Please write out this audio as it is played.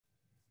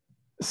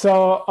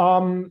So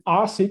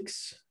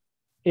R6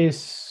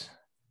 is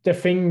the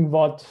thing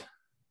what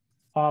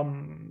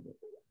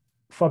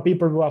for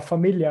people who are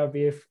familiar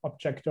with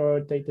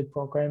object-oriented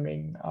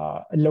programming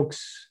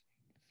looks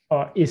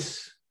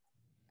is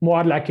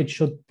more like it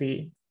should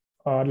be,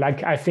 or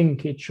like I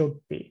think it should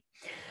be.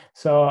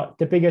 So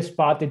the biggest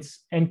part,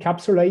 it's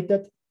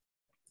encapsulated.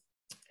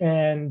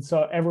 And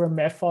so every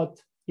method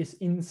is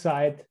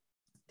inside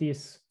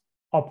this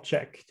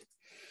object.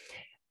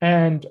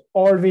 And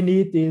all we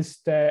need is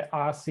the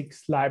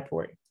R6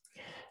 library.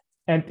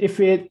 And if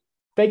we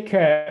take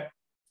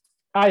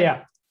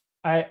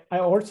I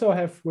also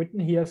have written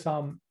here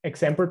some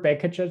example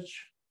packages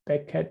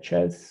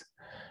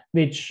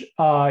which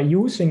are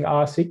using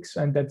R6,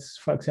 and that's,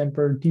 for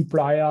example,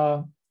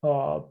 dplyr,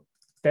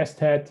 test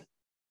head,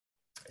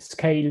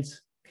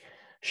 scales.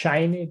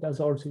 Shiny does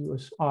also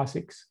use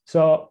R6.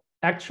 So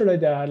actually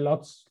there are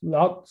lots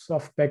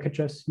of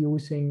packages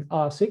using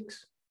R6.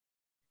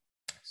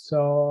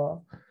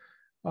 So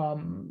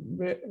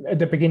at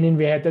the beginning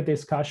we had the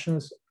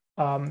discussions.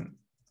 When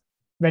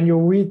you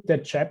read the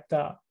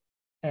chapter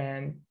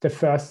and the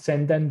first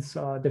sentence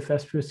or the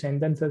first few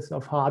sentences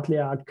of Hadley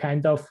are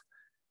kind of,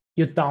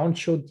 you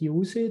should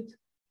use it,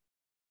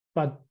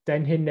 but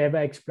then he never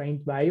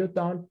explained why you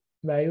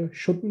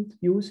shouldn't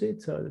use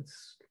it. So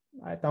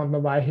I don't know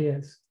why he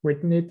has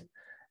written it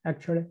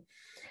actually.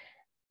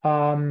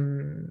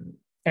 And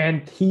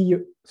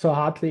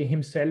Hadley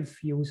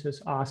himself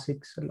uses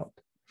R6 a lot.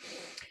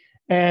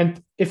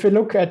 And if you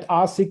look at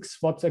R6,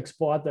 what's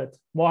exported,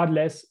 more or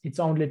less, it's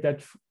only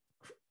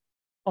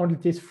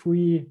these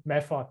three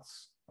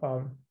methods.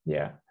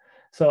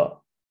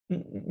 So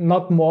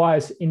not more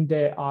as in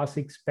the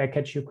R6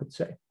 package, you could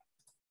say.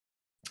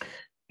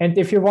 And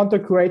if you want to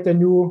create a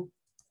new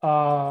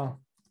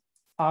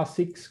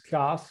R6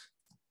 class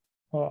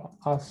or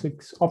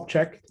R6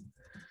 object,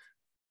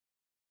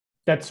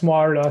 that's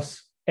more or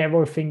less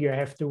everything you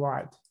have to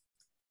write.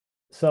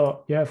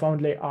 So you have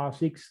only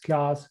R6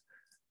 class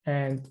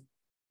and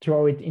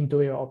throw it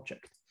into your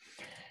object.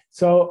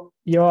 So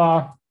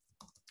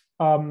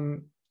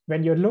when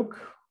you look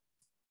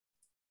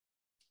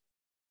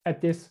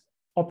at this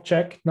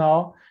object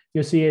now,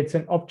 you see it's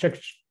an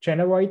object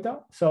generator.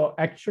 So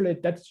actually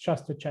that's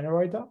just a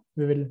generator.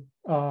 We will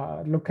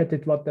look at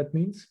it, what that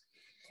means.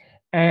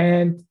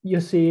 And you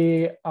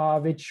see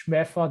which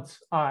methods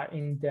are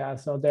in there.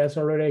 So there's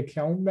already a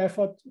clone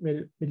method.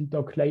 We'll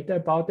talk later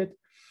about it.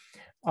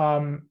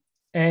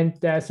 And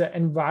there's an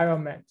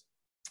environment.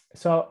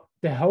 So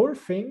the whole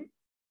thing,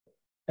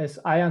 as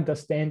I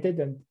understand it,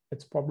 and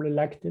it's probably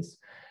like this,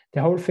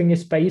 the whole thing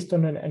is based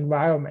on an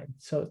environment.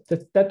 So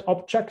that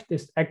object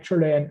is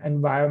actually an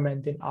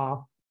environment in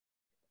R.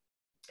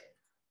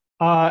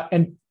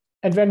 And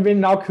when we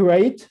now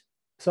create,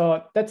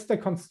 so that's the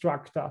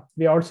constructor.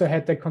 We also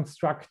had the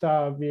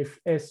constructor with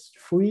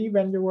S3,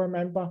 when you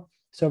remember.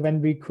 So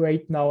when we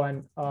create now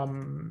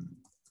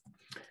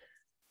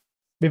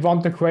we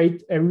want to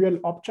create a real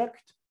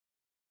object,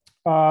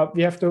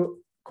 we have to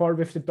call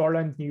with the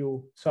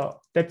 $new. So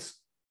that's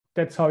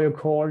how you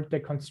call the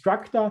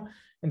constructor.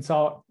 And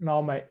so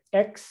now my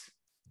X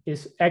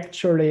is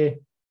actually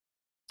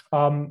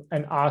an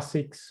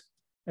R6,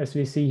 as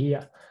we see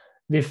here,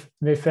 with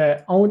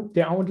the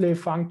only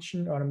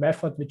function or a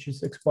method which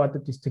is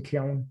exported is the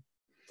clone.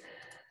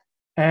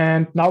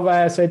 And now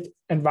where I said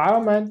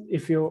environment,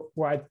 if you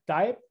write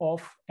type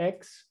of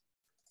X,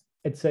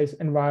 it says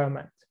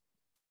environment.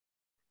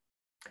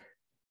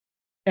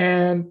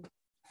 And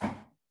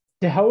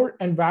the whole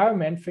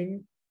environment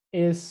thing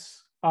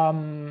is,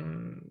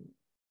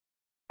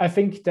 I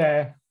think,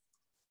 the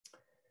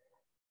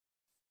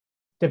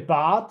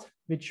part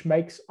which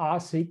makes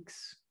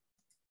R6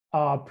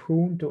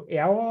 prone to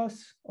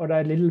errors, or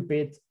a little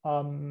bit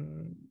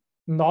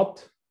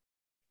not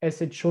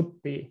as it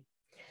should be.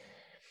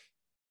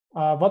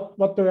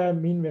 What do I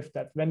mean with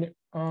that? When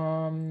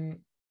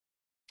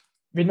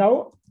we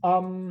know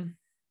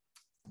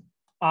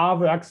R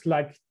works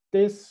like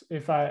this.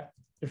 If I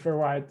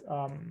write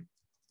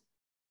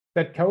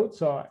that code,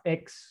 so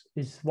X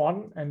is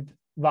 1 and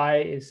Y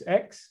is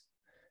X,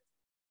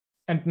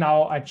 and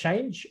now I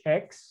change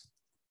X,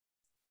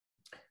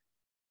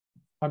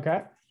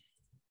 okay,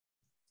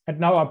 and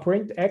now I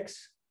print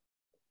X,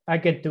 I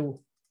get 2,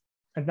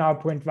 and now I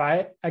print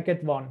Y, I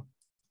get 1,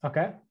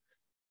 okay.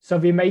 So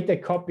we made a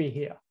copy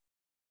here.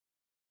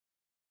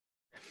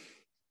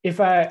 If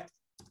I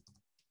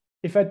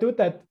do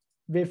that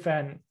with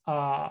an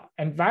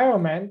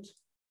environment,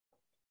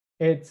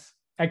 it's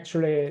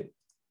actually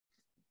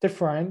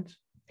different.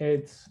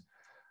 It's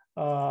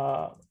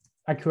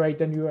I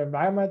create a new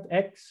environment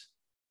X.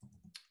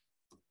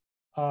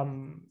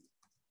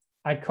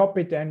 I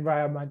copy the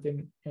environment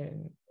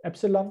in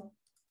epsilon,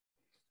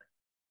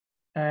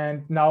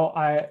 and now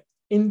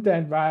in the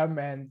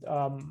environment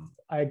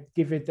I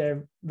give it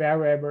a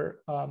variable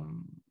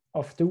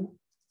of 2,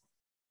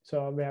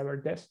 so a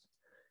variable test.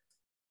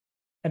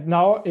 And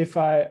now if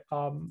I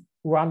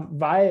run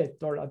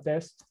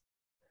y$test,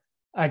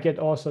 I get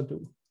also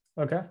 2,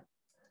 okay?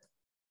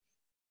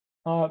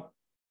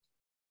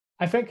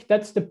 I think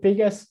that's the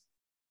biggest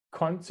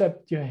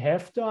concept you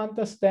have to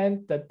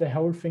understand, that the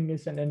whole thing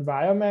is an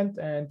environment.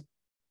 And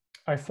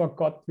I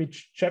forgot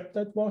which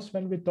chapter it was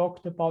when we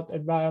talked about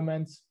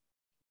environments,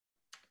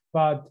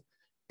 but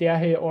there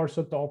he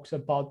also talks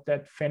about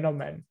that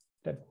phenomenon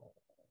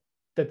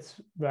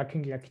that's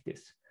working like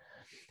this.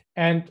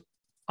 And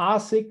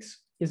R6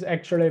 is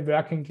actually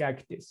working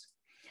like this.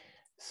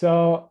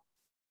 So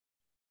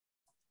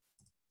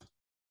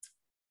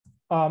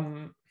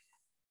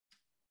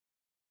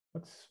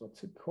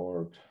what's it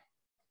called?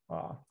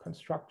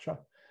 Constructor.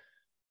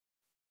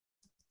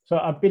 So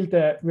I built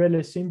a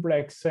really simple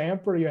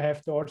example. You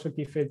have to also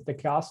give it the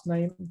class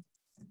name.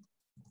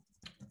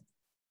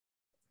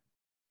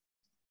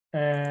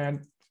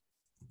 And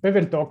we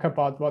will talk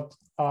about what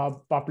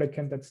public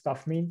and that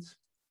stuff means.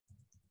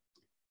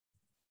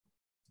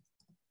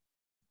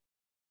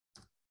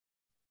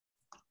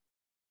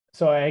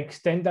 So I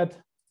extended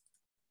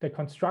the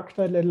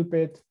constructor a little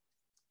bit,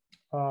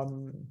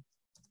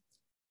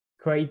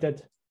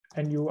 created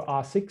a new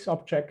R6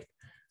 object.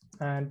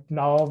 And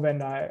now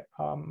when I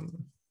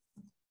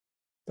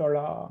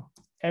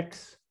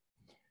 $x,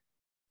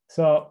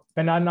 so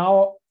when I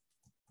now,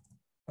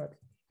 a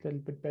little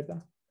bit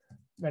better,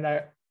 when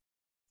I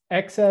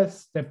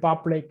access the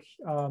public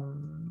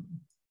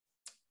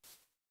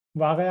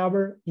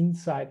variable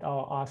inside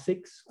our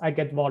R6, I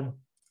get 1.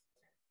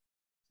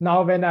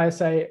 Now when I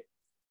say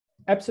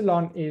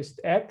epsilon is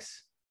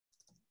x,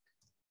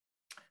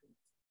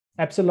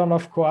 epsilon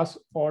of course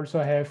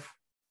also have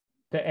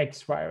the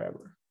x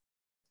variable.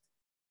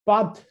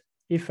 But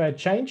if I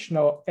change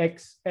now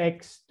x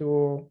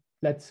to,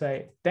 let's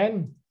say,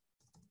 10,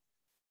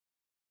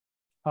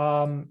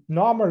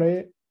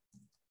 normally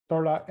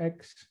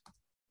 $x,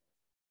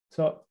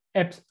 so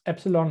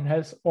epsilon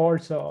has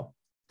also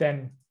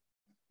 10,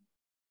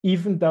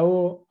 even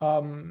though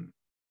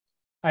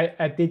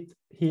I did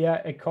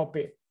here a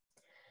copy.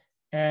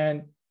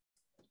 And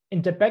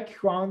in the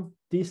background,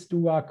 these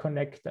two are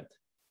connected.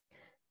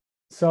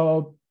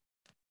 So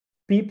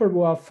people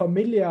who are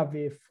familiar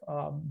with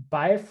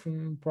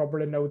Python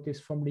probably know this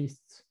from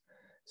lists.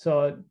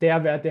 So there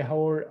where the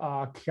whole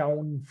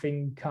clone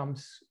thing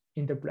comes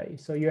into play.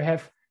 So you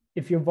have,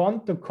 if you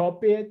want to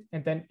copy it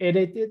and then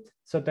edit it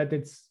so that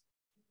it's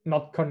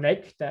not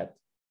connected,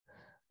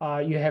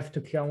 you have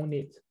to clone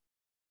it.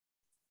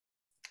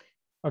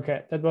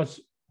 Okay, that was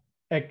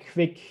a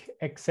quick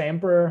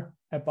example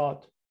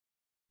about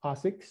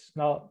R6.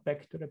 Now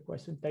back to the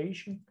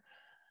presentation.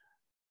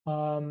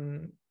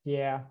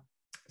 Yeah,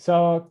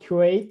 so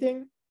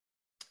creating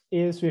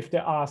is with the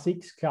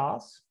R6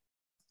 class.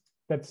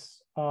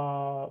 That's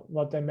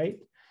what I made.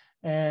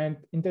 And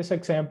in this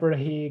example,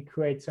 he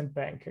creates a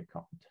bank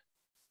account.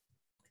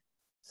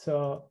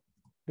 So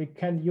we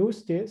can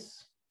use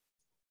this.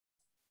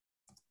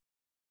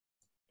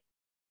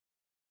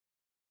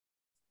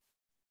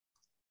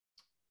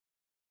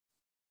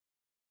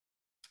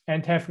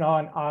 And have now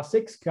an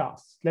R6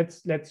 class.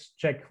 Let's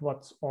check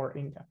what's all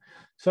in there.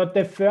 So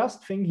the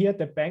first thing here,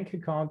 the bank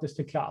account, is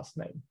the class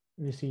name.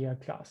 We see a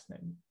class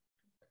name.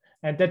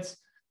 And that's,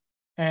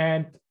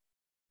 and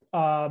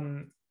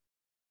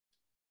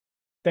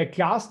the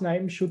class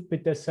name should be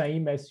the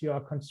same as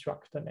your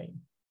constructor name.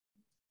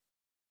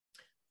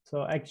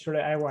 So actually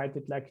I write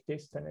it like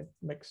this, then it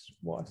makes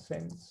more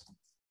sense.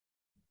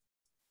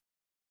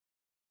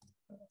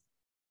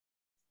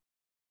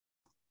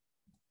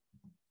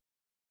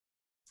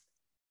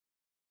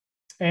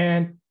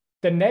 And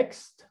the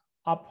next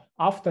up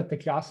after the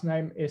class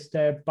name is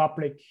the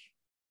public.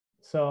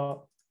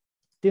 So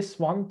this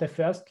one, the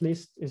first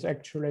list, is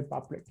actually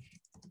public.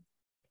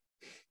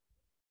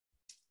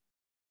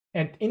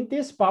 And in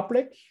this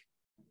public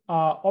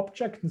are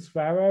objects,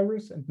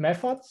 variables, and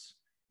methods,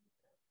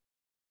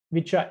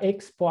 which are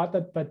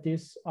exported by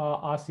this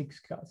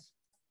R6 class.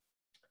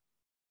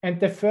 And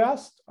the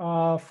first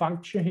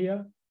function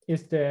here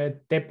is the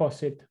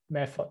deposit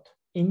method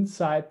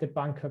inside the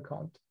bank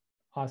account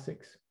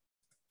R6.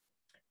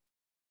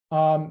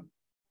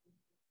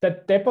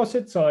 The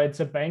deposit, so it's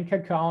a bank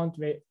account.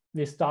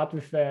 We start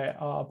with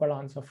a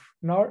balance of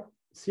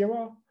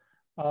 0.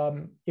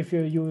 If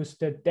you use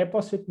the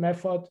deposit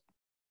method,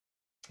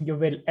 you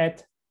will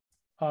add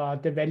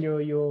the value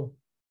you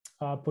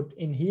put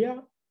in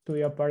here to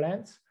your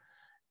balance.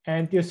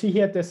 And you see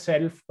here the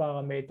self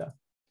parameter.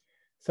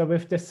 So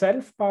with the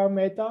self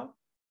parameter,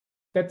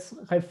 that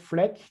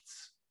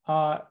reflects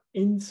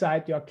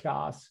inside your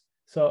class.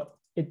 So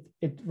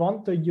it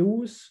want to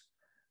use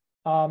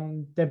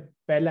the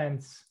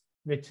balance,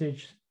 which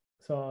is,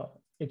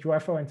 so it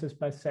references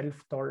by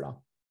self $.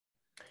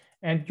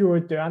 And you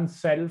return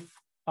self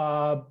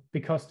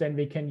because then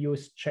we can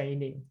use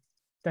chaining.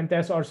 Then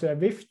there's also a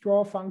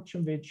withdraw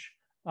function which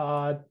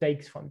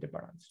takes from the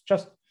balance.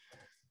 Just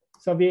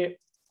so we,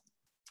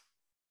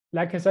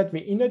 like I said,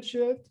 we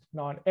initiate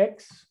now an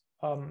X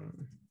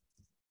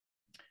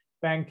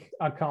bank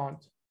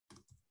account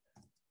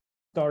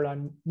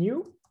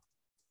 $new.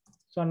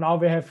 So now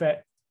we have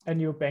a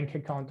new bank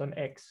account on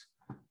X.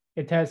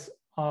 It has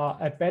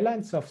a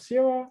balance of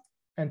 0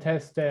 and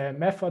has the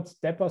methods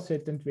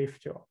deposit and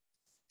withdraw.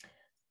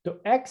 To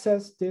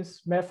access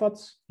these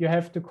methods, you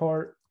have to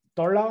call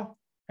 $,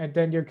 and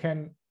then you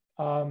can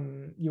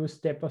use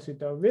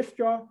deposit or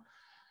withdraw.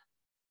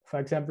 For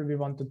example, we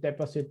want to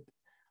deposit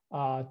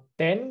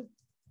 10,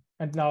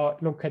 and now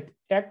look at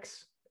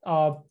X.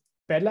 Our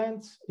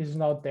balance is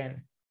now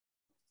 10.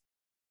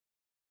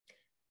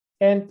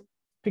 And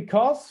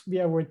because we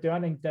are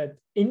returning that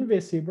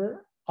invisible,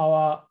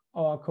 our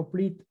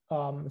complete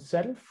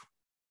self,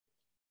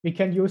 we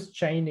can use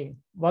chaining.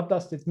 What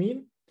does that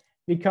mean?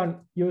 We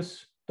can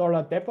use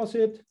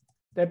 $deposit,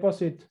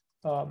 deposit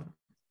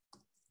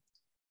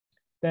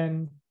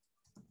 10,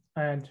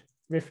 and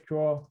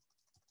withdraw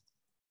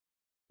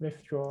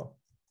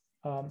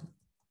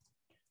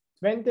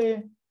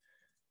 20.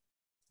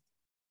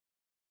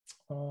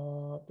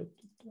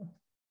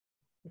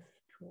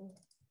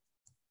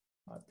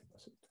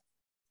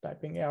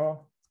 Typing error.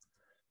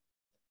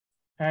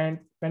 And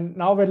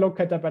now we look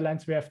at the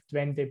balance, we have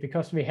 20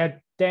 because we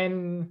had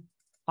 10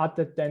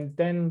 added, then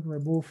 10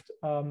 removed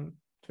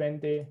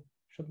 20.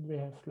 Shouldn't we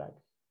have like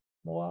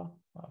more?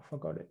 I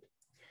forgot it.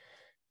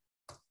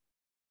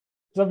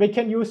 So we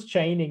can use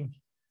chaining.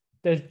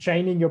 The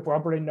chaining you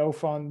probably know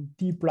from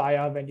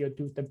dplyr when you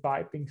do the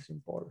piping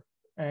symbol.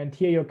 And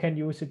here you can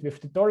use it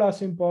with the $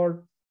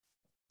 symbol.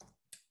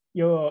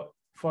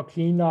 For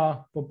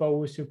cleaner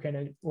purpose, you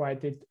can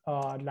write it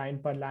line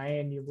by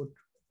line. You would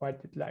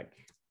write it like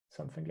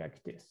something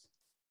like this.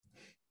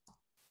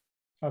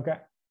 Okay,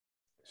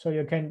 so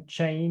you can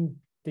chain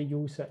the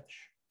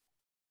usage.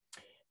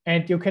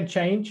 And you can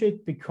change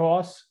it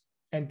because,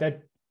 and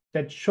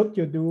that should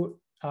you do,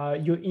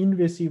 you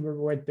invisible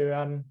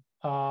return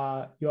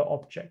your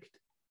object.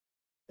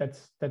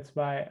 That's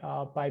why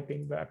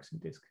piping works in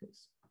this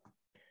case.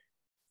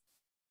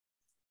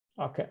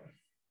 Okay,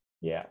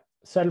 yeah,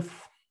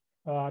 self.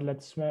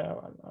 Let's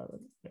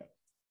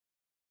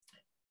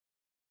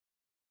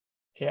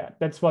yeah,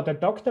 that's what I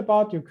talked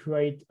about. You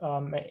create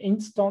an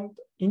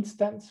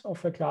instance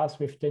of a class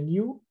with the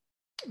new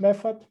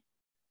method.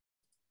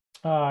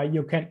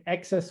 You can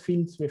access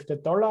fields with the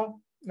 $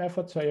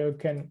 method, so you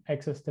can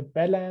access the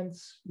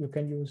balance. You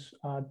can use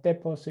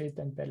deposit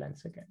and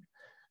balance again.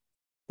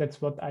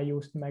 That's what I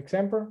used in my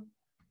example.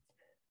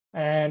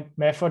 And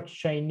method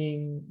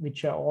chaining,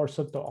 which I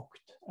also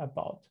talked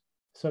about.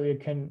 So you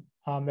can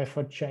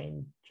method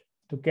chain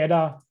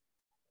together.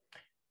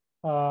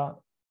 Yeah,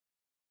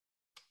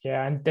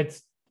 and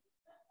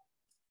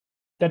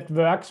that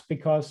works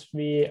because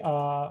we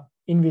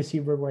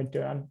invisible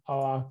return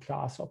our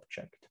class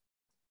object.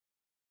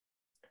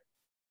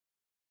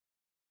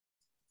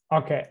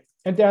 Okay,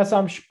 and there are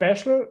some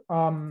special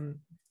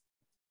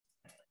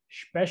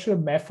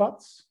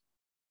methods.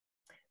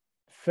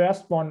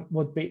 First one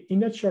would be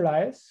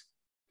initialize,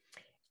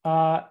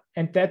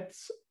 and that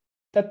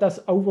does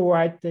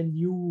override the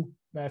new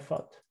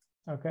method.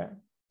 Okay,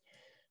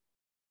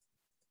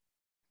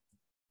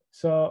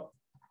 so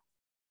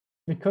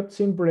we could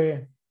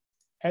simply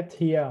add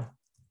here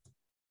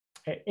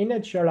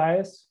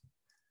initialize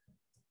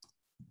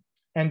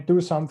and do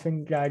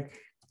something like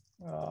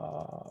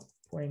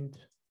print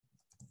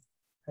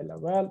hello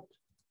world.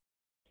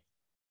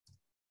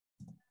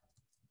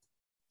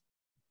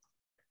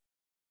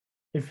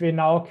 If we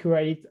now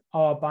create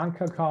our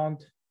bank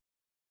account,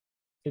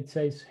 it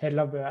says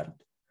hello world.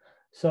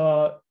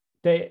 So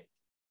the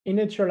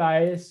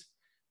initialize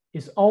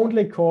is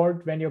only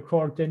called when you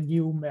call the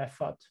new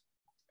method.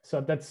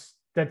 So that's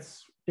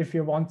if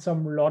you want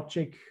some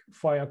logic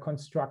for your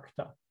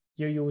constructor,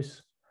 you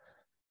use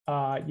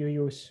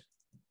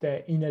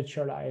the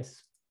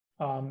initialize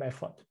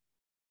method.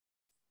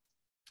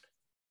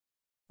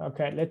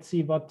 Okay, let's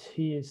see what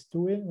he is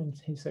doing in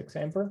his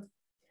example.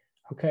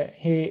 Okay,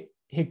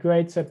 he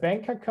creates a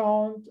bank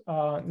account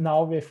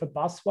now with a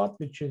password,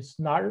 which is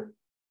null.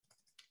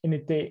 In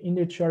the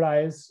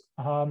initialize,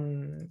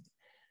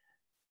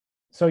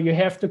 so you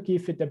have to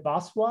give it a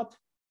password.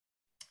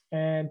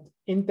 And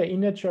in the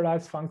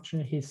initialize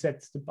function, he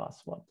sets the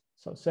password.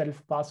 So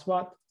self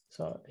password,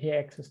 so he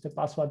accesses the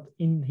password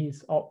in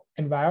his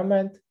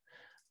environment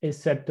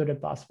is set to the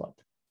password.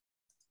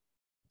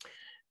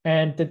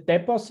 And the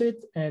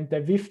deposit and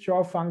the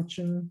withdraw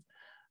function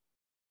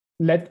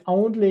does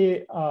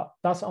only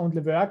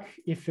work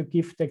if you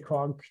give the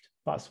correct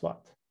password.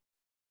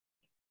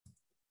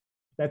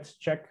 Let's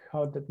check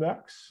how that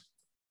works.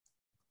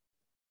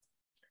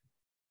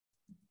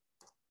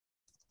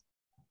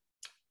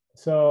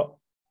 So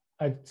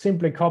I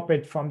simply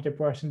copied from the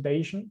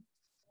presentation.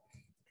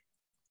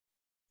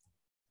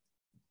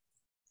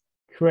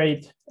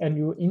 Create a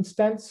new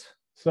instance.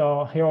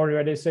 So he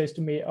already says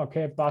to me,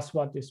 okay,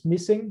 password is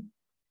missing.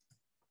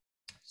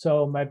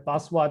 So my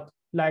password,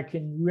 like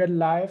in real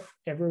life,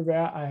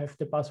 everywhere I have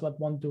the password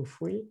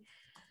 123.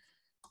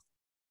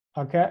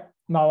 Okay,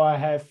 now I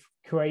have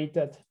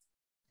created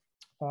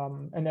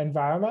an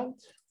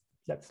environment.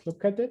 Let's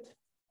look at it.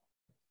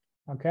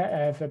 Okay,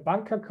 I have a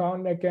bank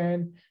account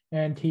again,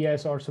 and here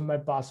is also my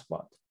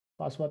password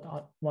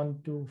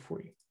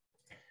 123.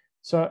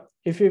 So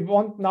if we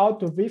want now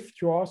to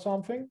withdraw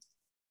something,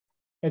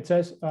 it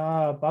says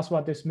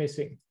password is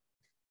missing.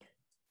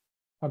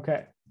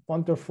 Okay,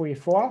 1, 2, 3,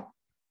 4.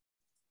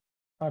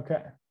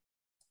 Okay,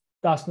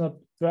 does not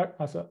work.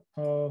 Also,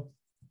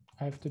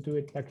 I have to do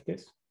it like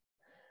this.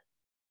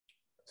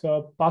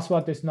 So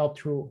password is not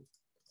true.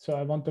 So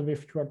I want to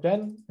withdraw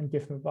then and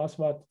give my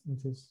password. And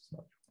this is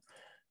not true.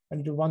 When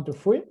you do 1, 2,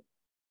 3,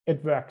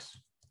 it works.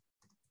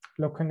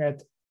 Looking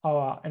at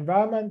our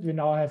environment, we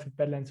now have a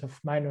balance of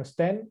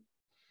 -10,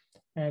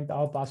 and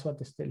our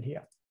password is still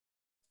here.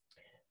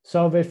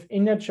 So with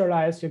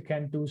initialize, you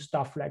can do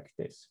stuff like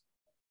this.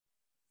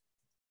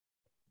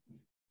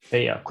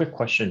 Hey, a quick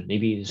question.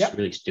 Maybe it's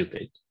really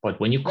stupid, but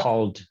when you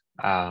called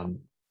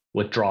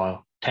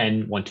withdraw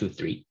 10, 1, 2,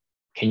 3,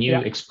 can you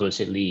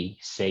explicitly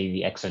say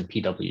the X and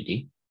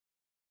PWD?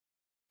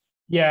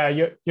 Yeah,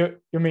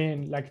 you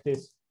mean like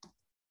this?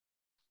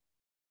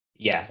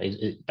 Yeah,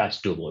 that's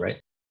doable,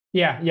 right?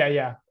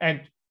 Yeah.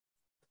 And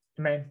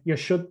I mean, you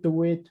should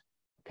do it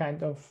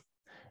kind of.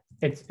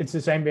 It's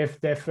the same with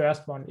the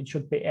first one. It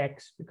should be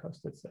X because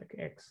that's like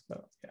X.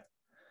 So yeah,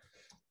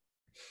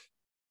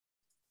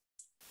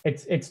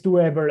 it's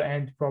doable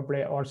and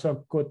probably also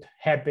a good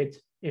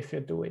habit if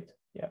you do it.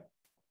 Yeah.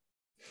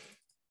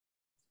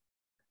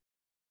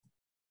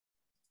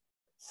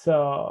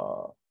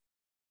 So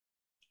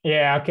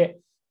yeah,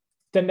 okay.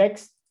 The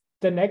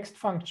next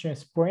function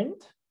is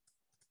print.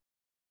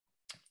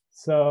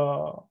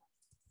 So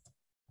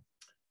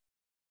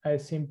I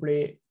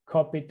simply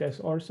copy this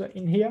also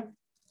in here.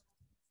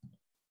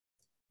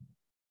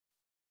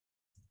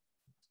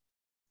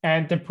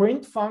 And the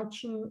print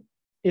function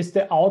is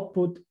the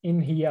output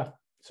in here,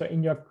 so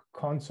in your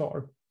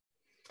console.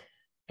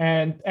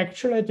 And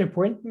actually the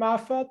print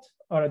method,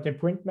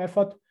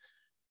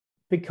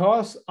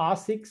 because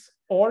R6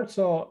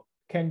 also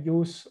can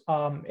use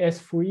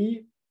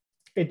S3,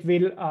 it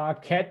will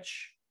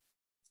catch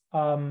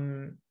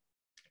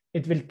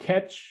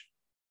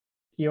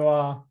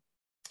your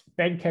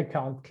bank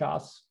account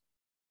class.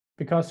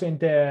 Because in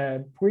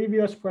the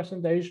previous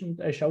presentation,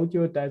 I showed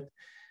you that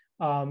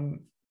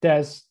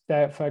there's,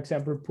 for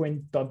example,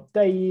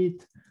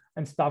 print.date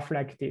and stuff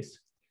like this.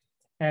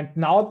 And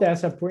now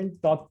there's a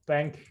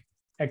print.bank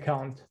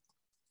account.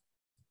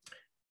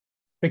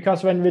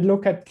 Because when we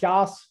look at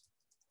class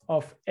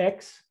of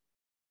X,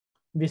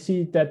 we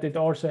see that it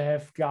also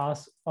has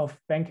class of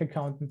bank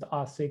account and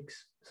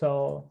R6.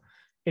 So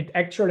it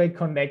actually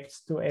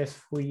connects to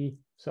S3,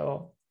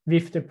 so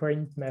with the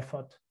print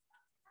method.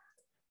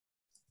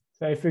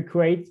 So if we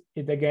create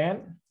it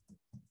again,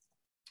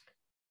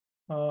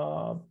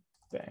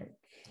 bank,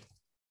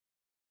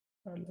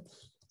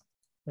 let's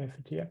have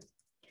it here.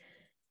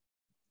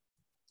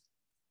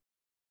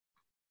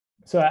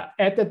 So I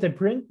added the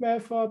print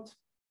method,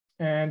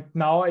 and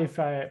now if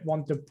I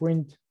want to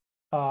print,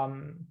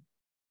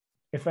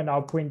 if I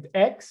now print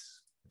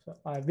X, so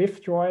I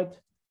withdraw it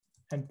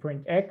and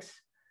print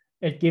X,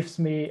 it gives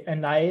me a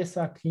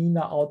nicer,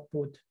 cleaner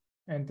output,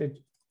 and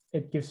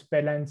it gives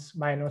balance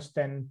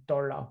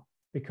 -$10,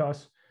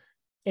 because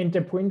in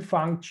the print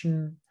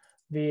function,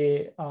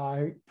 we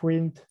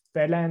print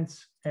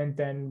balance, and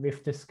then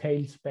with the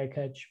scales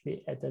package,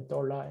 we add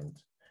 $1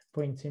 and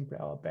print simply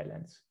our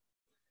balance.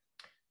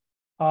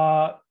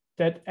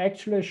 That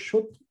actually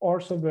should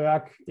also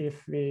work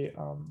if we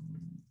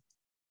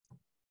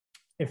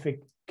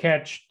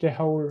catch the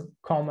whole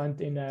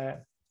comment in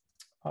a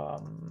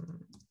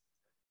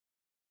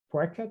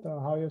bracket,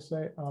 or how you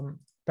say,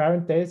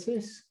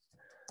 parenthesis.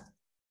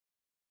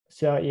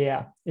 So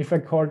yeah, if I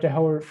call the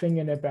whole thing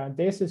in a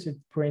parenthesis, it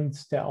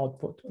prints the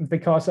output. And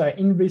because I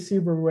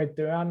invisible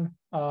return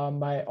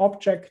my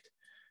object,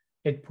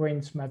 it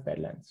prints my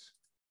balance.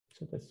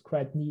 So that's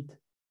quite neat.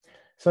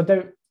 So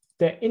the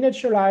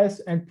initialize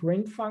and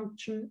print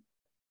function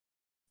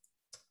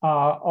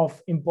are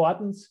of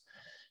importance.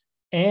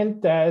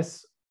 And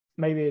there's,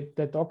 maybe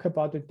they talk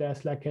about it,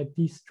 there's like a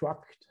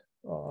destruct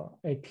or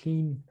a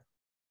clean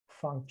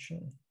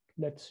function.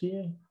 Let's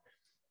see.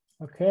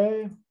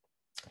 Okay.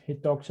 He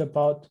talks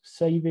about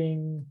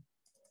saving.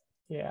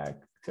 Yeah,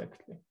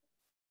 exactly.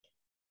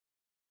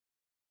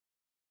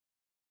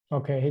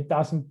 Okay, he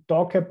doesn't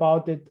talk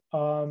about it.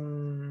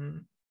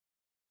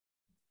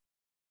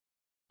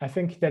 I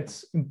think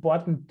that's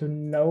important to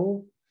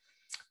know.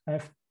 I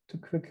have to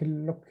quickly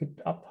look it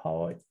up,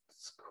 how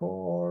it's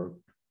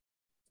called.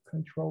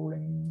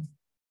 Controlling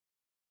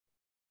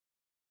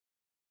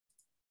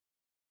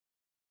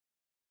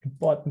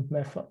important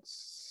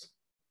methods.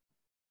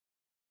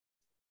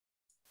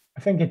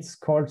 I think it's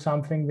called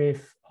something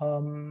with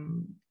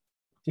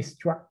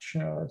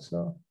destruction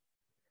also.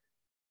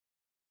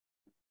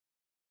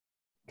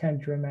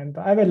 Can't remember.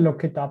 I will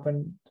look it up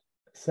and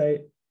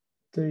say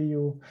to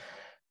you,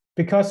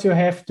 because you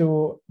have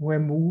to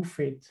remove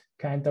it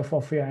kind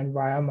of your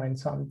environment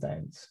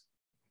sometimes.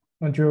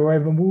 When you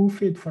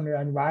remove it from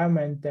your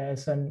environment,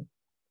 there's so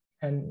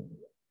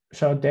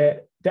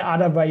the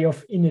other way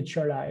of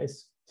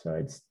initialize. So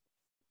it's,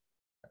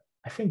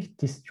 I think,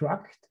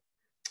 destruct.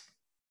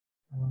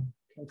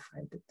 Can't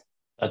find it.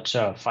 That's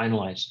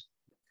finalize.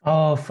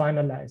 Oh,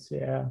 finalize,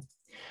 yeah.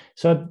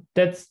 So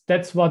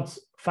that's what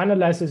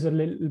finalize is a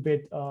little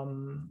bit,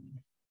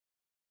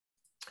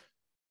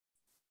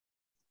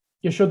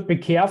 you should be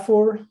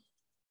careful.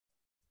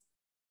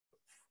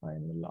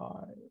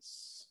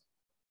 Finalize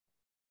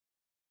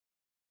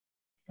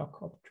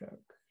lock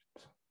object,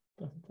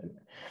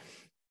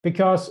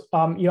 because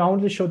you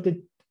only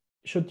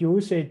should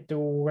use it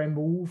to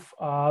remove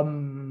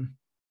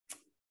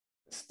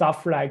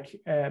stuff like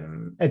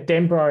a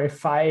temporary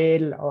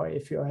file, or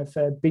if you have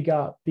a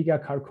bigger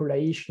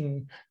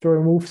calculation, to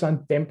remove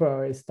some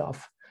temporary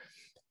stuff,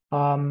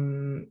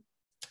 and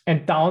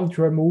don't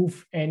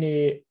remove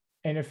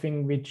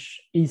anything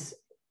which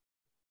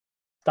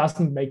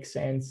doesn't make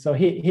sense. So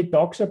he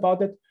talks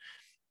about it,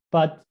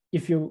 but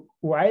if you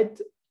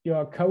write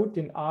your code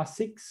in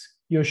R6,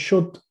 you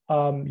should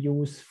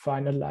use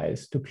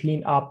finalize to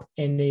clean up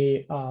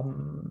any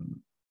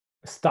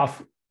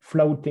stuff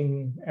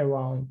floating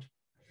around.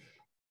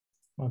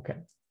 Okay.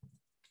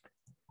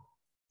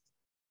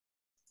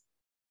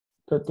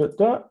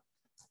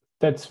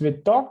 That's we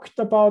talked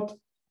about.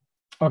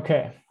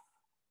 Okay,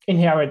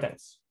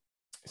 inheritance.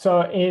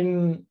 So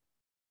in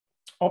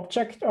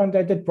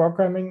object-oriented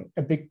programming,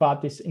 a big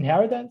part is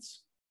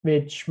inheritance,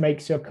 which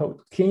makes your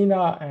code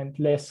cleaner and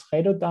less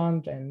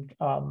redundant and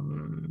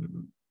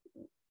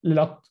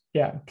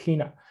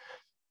cleaner.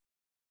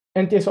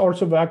 And this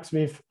also works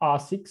with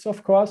R6,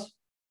 of course.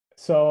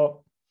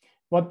 So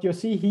what you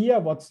see here,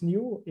 what's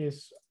new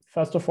is,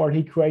 first of all,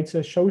 he creates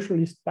a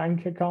socialist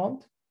bank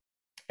account.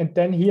 And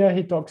then here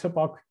he talks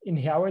about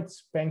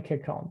inherits bank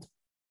account.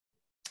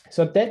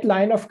 So that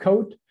line of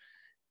code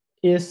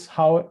is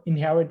how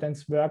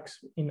inheritance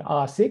works in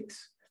R6.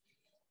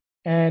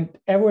 And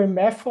every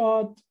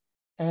method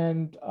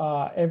and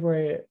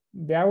every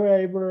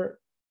variable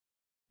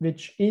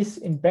which is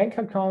in bank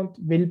account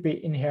will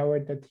be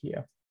inherited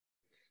here.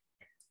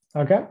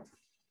 Okay.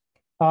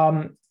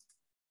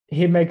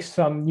 He makes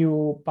some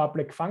new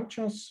public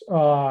functions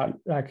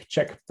like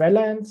check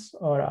balance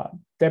or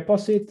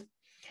deposit.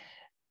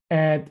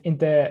 And in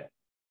the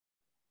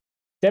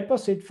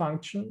deposit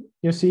function,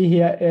 you see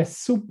here a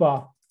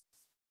super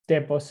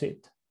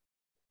deposit,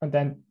 and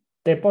then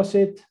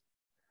deposit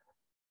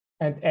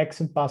and X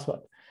and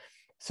password.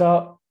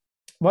 So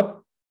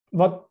what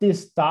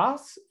this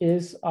does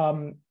is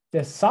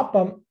the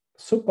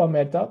super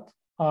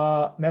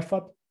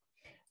method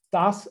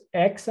does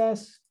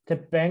access the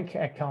bank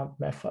account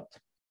method.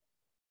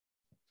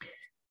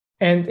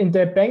 And in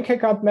the bank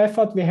account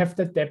method, we have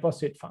the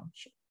deposit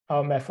function,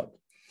 method.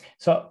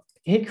 So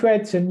he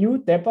creates a new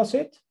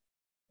deposit.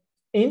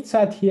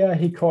 Inside here,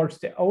 he calls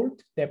the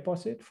old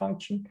deposit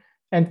function,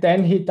 and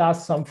then he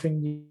does something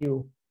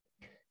new.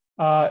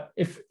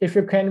 If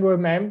you can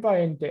remember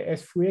in the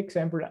S3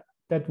 example,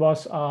 that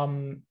was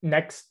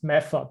next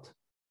method.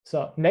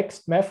 So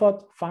next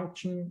method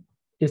function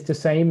is the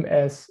same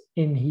as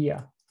in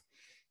here.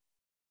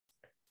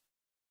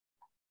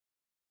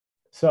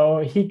 So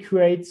he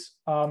creates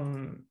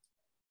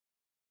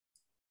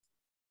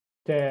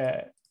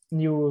the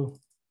new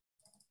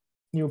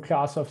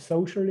class of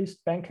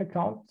socialist bank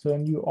account, so a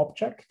new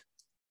object.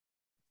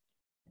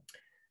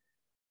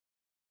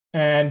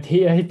 And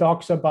here he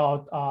talks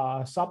about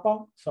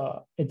super.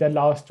 So it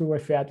allows to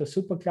refer to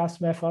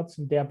superclass methods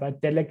and thereby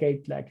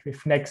delegate like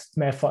with next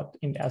method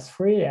in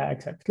S3. Yeah,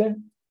 exactly.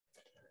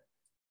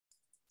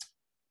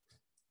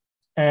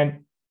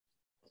 And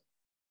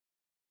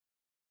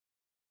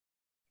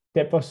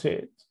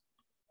deposit.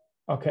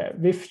 Okay,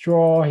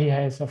 withdraw, he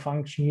has a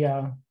function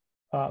here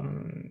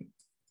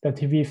that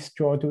he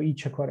withdraw to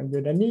each according to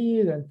the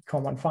need, and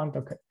common fund.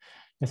 Okay,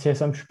 let's say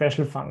some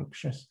special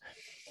functions.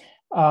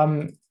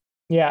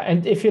 Yeah,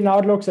 and if you now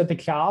look at the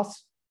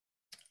class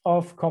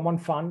of common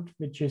fund,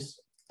 which is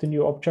the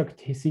new object,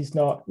 he sees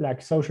now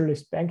like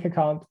socialist bank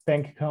account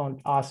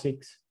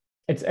R6.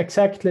 It's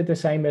exactly the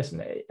same as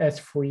an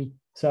S3.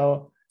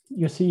 So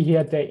you see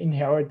here the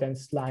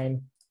inheritance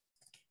line,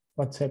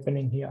 what's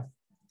happening here.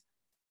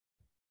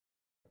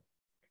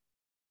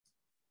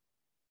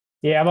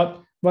 Yeah,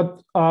 but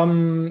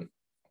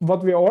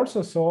what we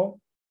also saw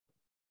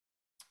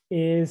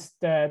is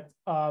that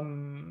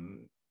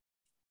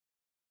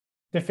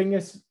the thing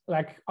is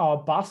like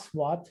our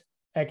buzzword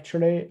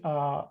actually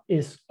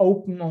is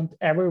open and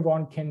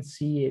everyone can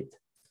see it.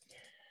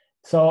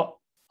 So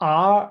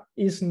R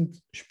isn't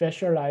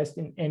specialized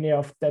in any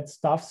of that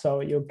stuff.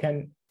 So you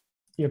can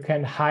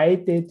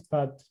hide it,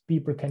 but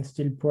people can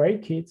still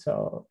break it.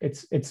 So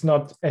it's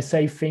not a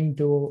safe thing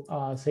to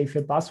save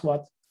your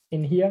buzzword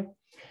in here.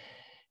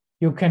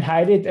 You can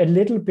hide it a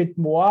little bit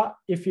more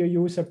if you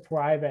use a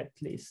private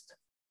list.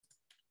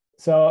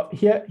 So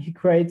here he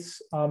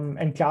creates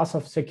a class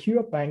of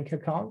secure bank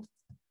account.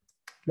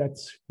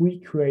 Let's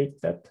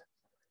recreate that.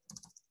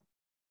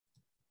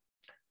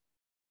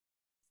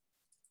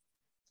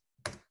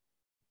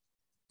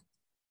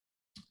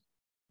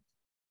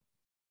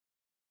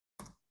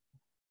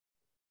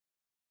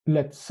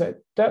 Let's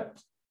set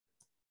that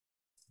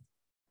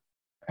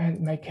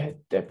and make a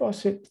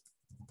deposit.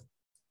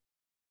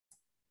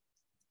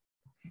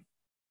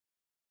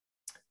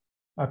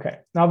 Okay,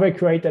 now we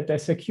created a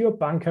secure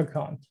bank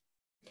account.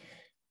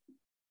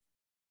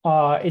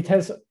 it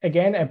has,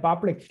 again, a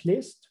public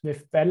list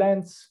with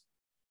balance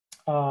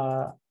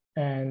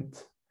and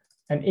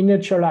an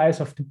initialize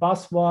of the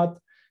password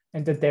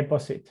and the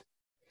deposit.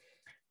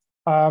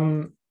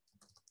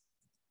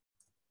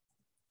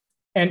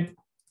 And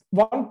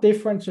one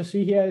difference you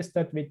see here is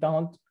that we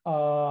don't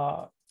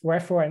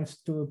reference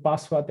to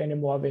password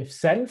anymore with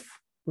self.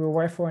 We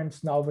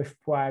reference now with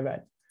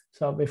private.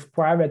 So with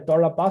private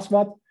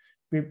 $password,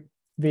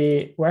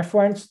 we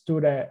reference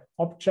to the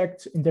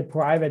objects in the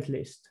private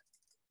list.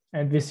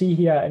 And we see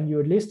here a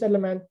new list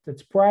element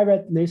that's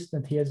private list,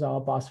 and here's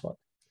our password.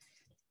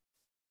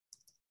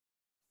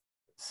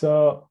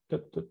 So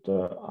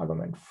the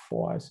argument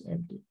 4 is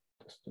empty.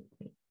 Does that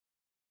mean?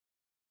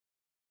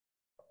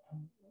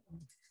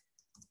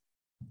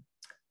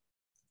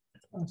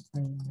 Last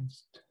name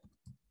list.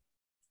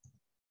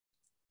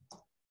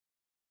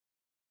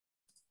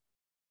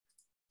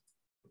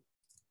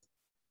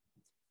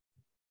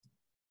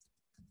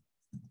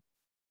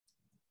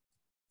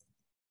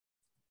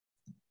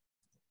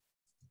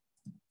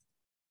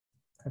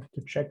 I have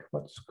to check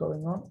what's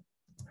going on.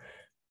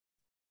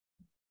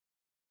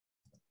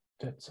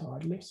 That's our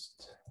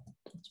list.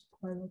 That's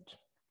private.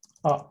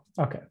 Oh,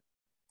 okay.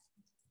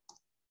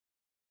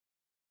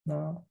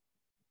 Now.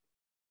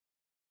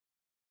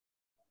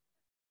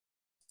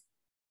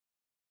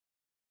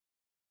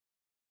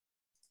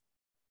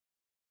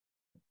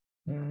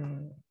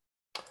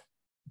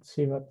 Let's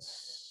see what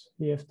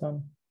we have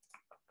done.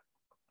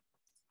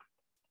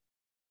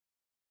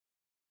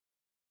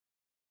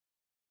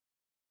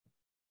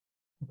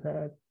 Okay,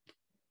 I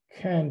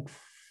can't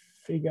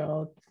figure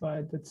out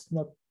why that's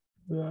not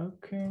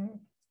working.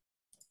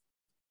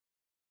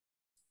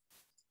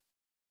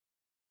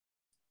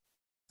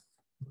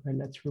 Okay,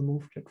 let's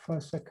remove that for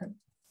a second.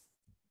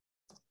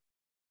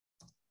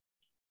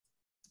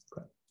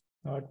 Okay,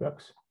 now it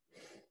works.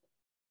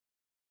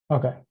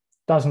 Okay,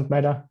 doesn't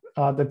matter.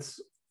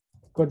 That's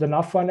good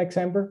enough for an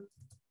example.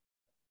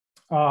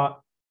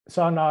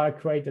 So now I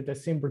created a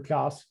simple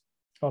class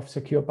of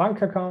secure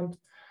bank account.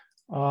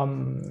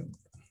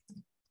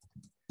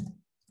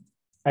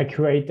 I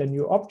create a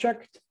new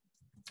object.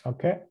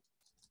 Okay.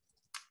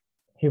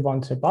 He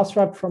wants a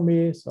password from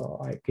me, so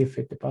I give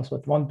it the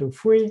password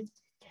 123.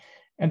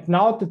 And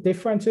now the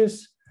difference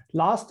is,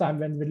 last time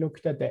when we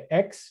looked at the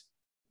X,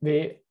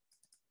 we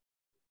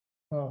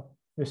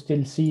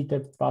still see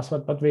the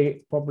password, but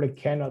we probably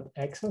cannot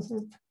access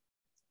it.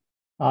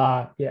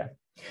 Yeah.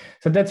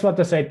 So that's what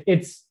I said.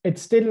 It's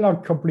still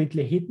not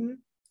completely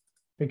hidden,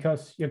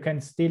 because you can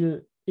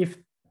still, if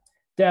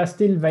there are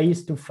still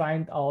ways to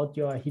find out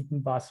your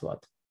hidden password,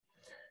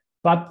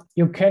 but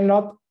you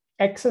cannot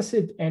access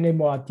it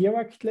anymore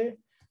directly.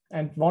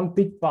 And one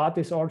big part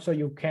is also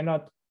you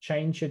cannot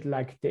change it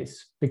like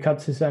this,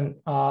 because it's an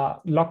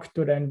lock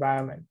to the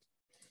environment.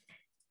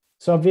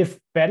 So with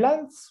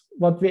balance,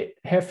 what we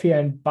have here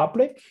in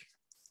public,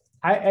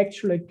 I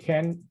actually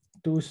can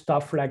do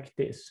stuff like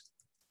this.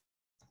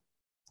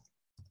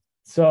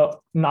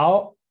 So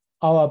now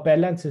our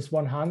balance is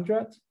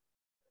 100,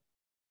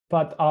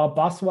 but our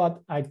password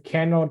I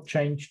cannot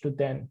change to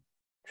 10.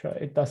 So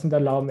it doesn't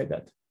allow me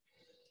that.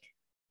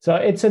 So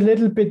it's a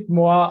little bit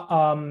more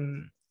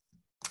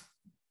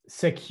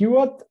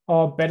secured,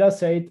 or better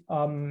said,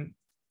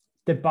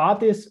 the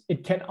part is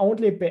it can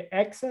only be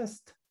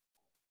accessed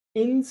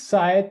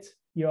inside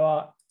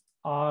your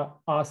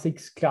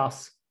R6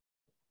 class.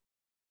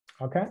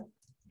 Okay.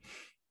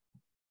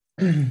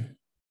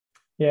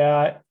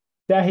 Yeah,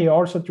 there he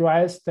also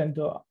tries then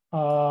to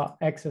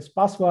access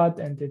password,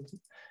 and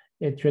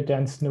it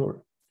returns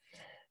null.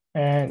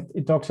 And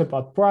it talks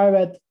about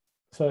private,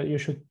 so you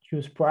should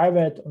use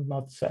private and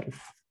not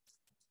self.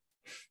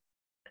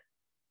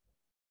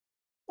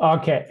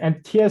 Okay,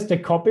 and here's the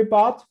copy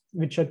part,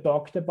 which I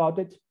talked about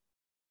it.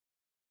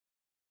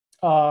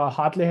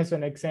 Hadley has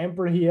an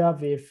example here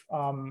with,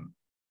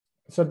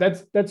 so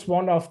that's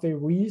one of the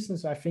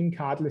reasons I think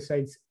Hadley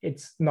says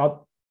it's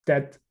not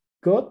that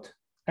good.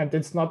 And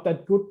it's not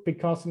that good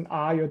because in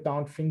R you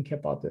don't think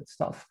about that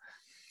stuff.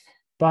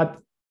 But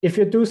if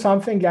you do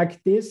something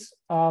like this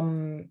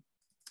in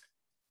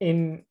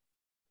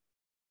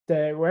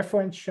the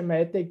reference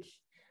schematic,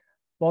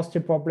 what's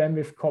the problem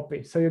with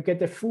copy? So you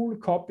get a full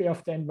copy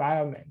of the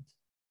environment.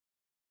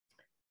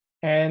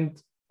 And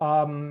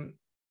to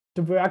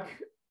work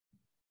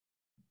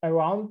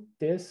around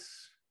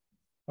this,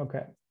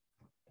 okay,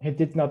 he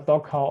did not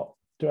talk how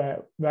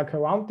to work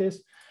around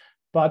this,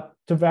 but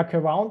to work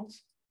around,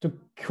 to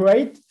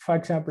create, for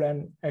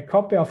example, a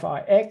copy of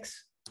our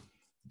X,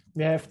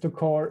 we have to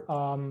call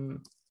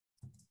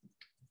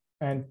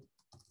and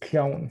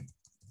clone.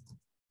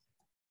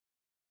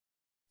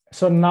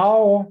 So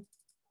now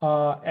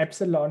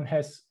epsilon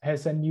has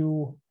a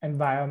new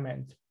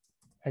environment,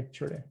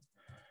 actually.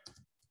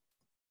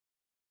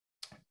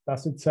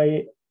 Does it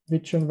say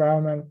which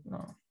environment?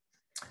 No.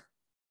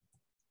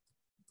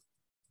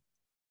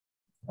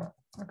 Oh,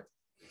 okay.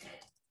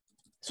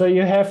 So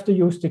you have to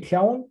use the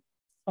clone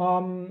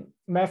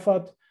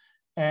method,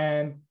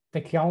 and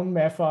the clone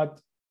method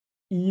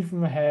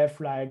even have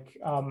like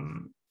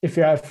if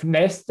you have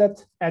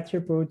nested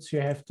attributes, you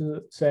have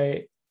to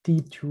say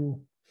D2.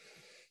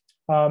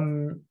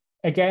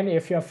 Again,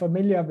 if you're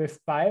familiar with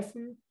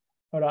Python,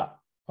 or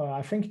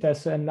I think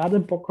there's another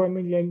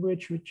programming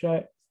language which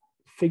I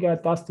figure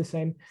does the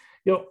same,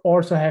 you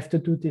also have to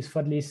do this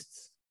for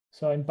lists.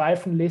 So in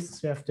Python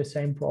lists, you have the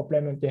same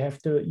problem, and you have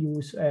to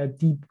use a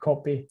deep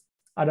copy.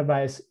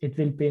 Otherwise, it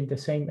will be in the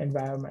same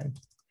environment.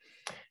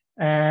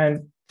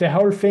 And the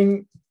whole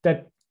thing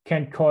that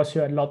can cause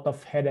you a lot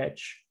of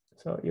headache.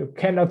 So you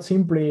cannot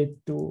simply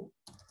do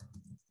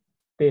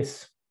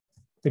this,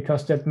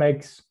 because that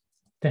makes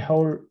the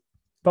whole,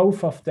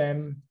 both of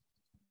them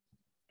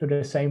to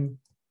the same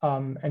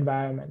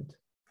environment.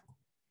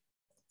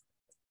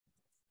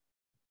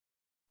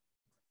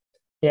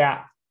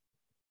 Yeah,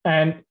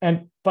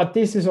 but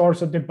this is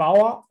also the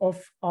power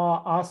of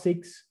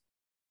R6.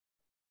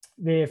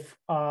 With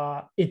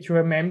it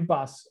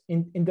remembers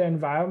in the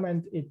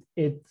environment,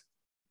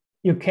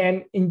 you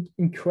can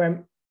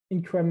increment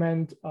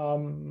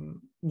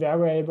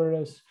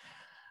variables.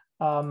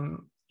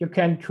 You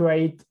can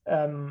create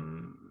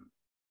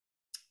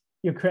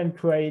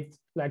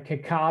like a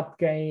card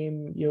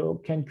game.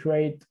 You can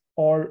create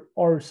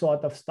all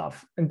sort of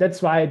stuff, and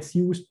that's why it's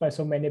used by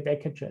so many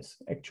packages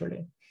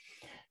actually,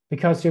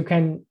 because you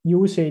can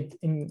use it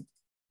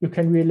you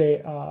can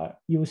really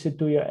use it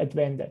to your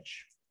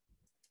advantage.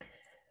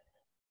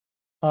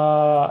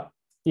 Yeah,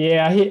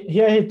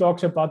 here he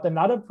talks about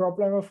another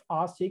problem of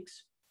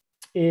R6.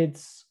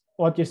 It's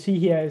what you see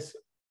here is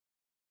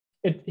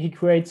he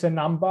creates a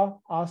number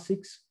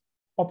R6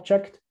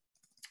 object,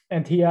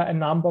 and here a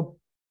number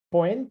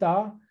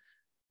pointer,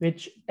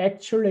 which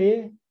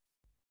actually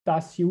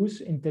does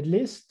use in the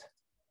list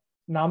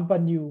number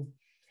new.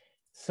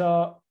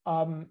 So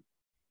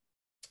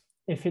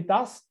if it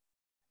does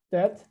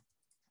that,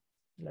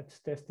 let's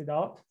test it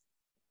out.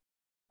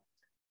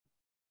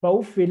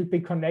 Both will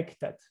be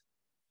connected,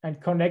 and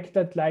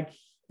connected like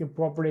you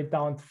probably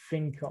don't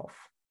think of.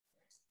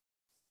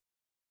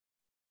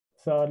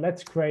 So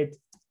let's create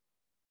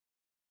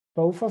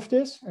both of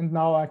this. And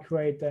now I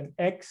create an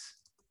X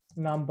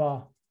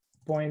number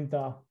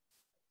pointer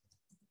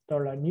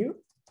 $new,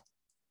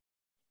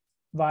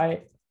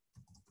 Y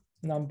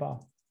number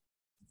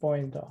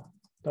pointer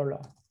 $new.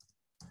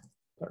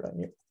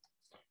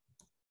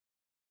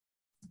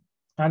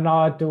 And now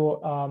I do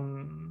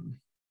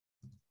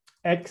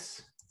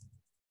X.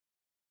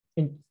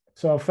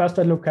 So first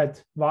I look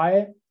at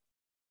Y,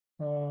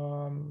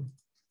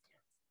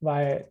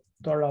 Y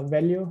dollar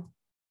value.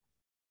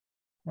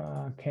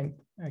 I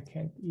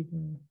can't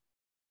even.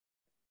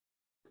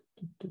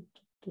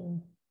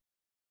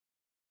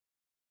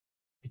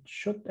 It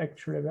should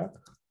actually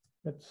work.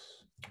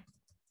 Let's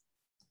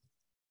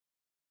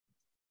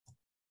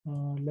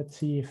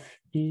see if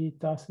E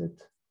does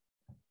it.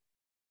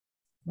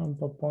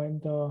 Number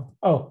pointer.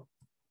 Oh,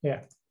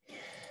 yeah.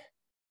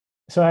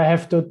 So I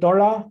have to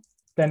dollar,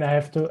 then I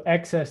have to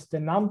access the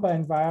number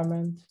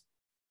environment,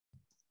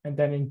 and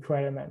then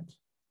increment.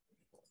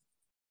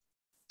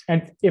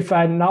 And if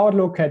I now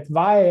look at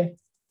Y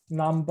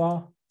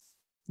number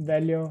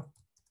value,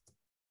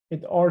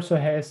 it also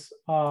has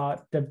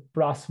the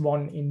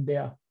 +1 in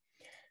there.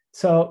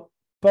 So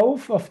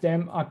both of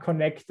them are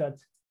connected,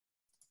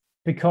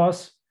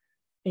 because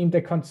in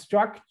the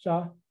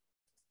constructor,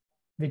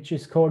 which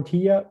is called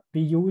here,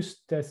 we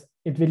use this,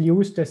 it will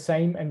use the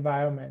same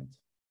environment.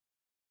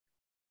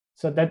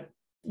 So that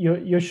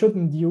you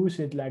shouldn't use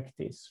it like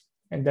this.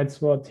 And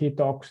that's what he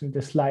talks in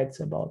the slides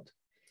about.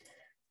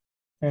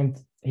 And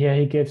here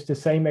he gives the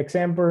same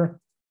example.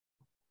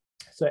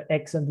 So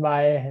X and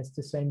Y has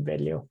the same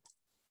value.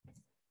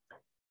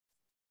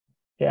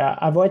 Yeah,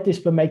 avoid this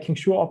by making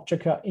sure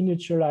objects are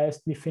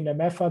initialized within a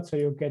method, so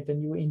you get a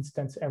new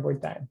instance every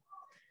time.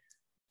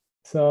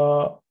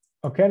 So,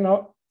 okay,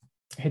 no,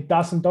 he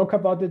doesn't talk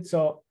about it.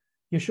 So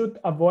you should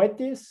avoid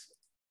this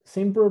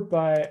simple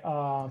by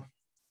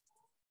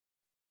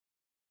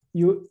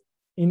you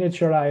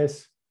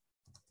initialize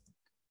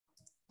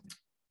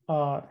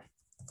to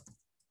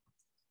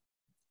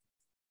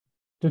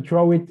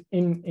throw it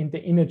in the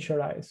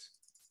initialize.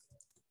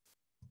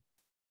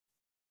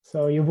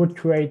 So you would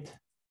create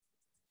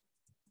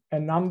a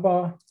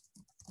number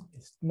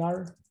is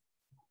null,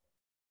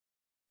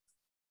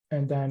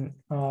 and then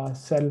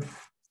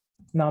self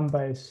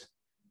number is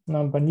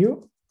number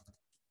new.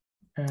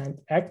 And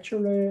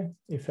actually,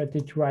 if I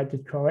did write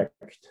it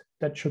correct,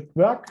 that should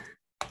work.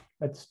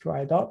 Let's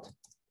try it out.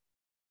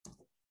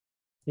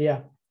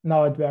 Yeah,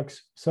 now it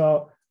works.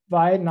 So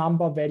Y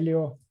number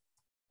value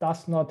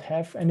does not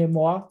have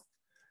anymore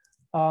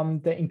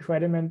the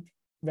increment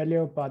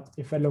value, but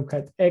if I look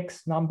at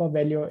X number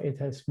value, it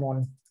has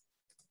 1.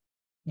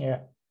 Yeah.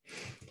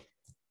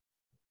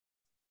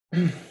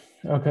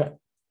 Okay.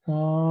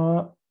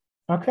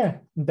 Okay,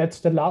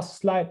 that's the last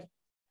slide.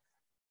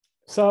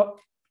 So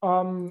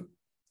I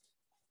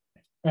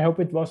hope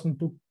it wasn't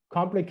too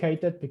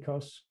complicated,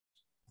 because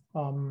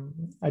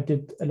I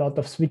did a lot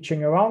of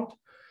switching around.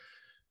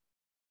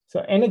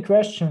 So any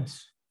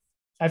questions?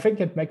 I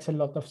think it makes a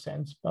lot of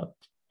sense, but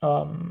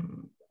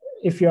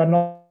if you are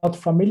not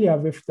familiar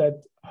with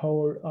that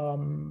whole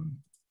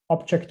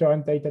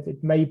object-oriented,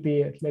 it may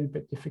be a little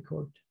bit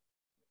difficult.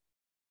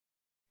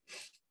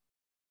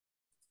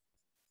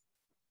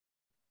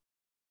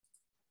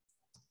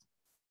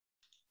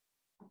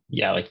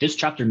 Yeah, like this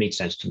chapter made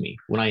sense to me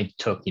when I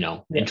took,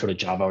 Intro to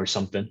Java or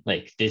something.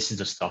 Like this is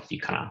the stuff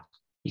you kind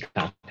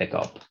of pick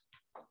up.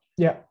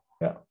 Yeah.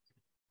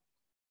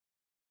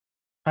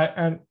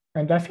 And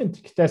I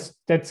think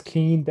that's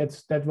key.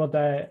 That's what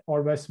I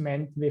always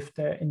meant with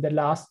in the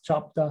last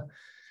chapter.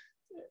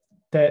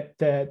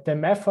 The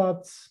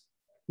methods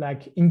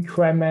like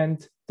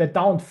increment, they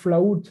don't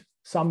float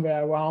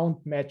somewhere around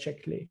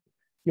magically.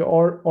 You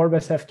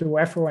always have to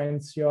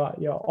reference your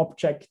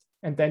object,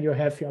 and then you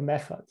have your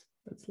method.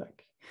 That's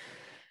like,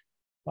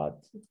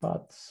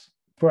 but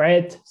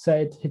Brad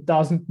said he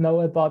doesn't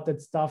know about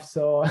that stuff,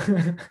 so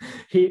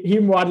he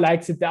more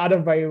likes it the other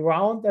way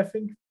around. I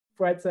think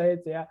Brad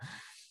said, yeah.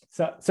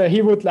 So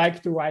he would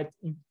like to write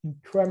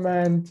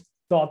increment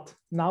dot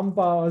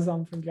number or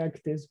something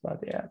like this,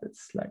 but yeah,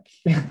 that's like.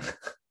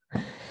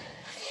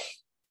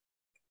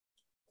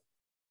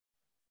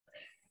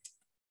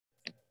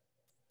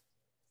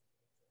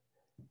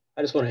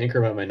 I just want to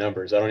increment my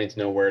numbers. I don't need to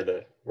know where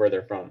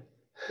they're from.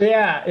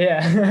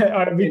 Yeah,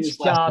 or which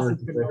class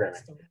it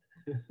belongs to.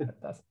 That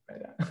doesn't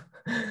matter.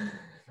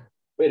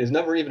 Wait, is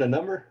number even a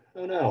number?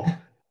 Oh no.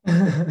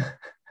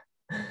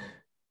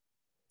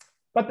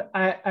 But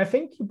I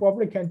think you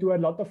probably can do a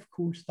lot of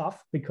cool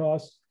stuff,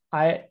 because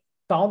I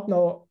don't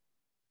know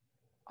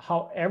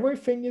how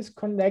everything is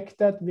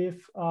connected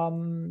with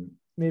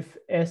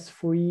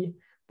S3,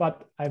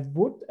 but I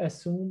would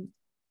assume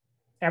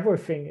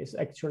everything is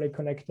actually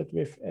connected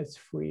with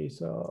S3.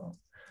 So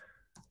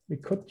we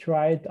could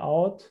try it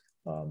out.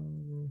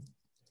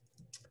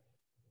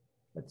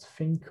 Let's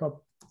think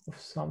of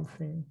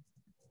something.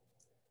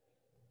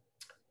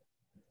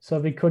 So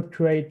we could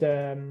create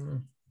a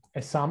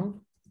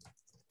sum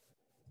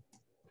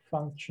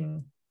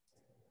function,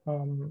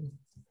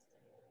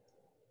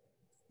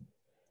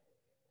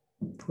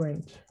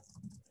 print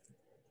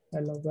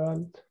hello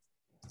world.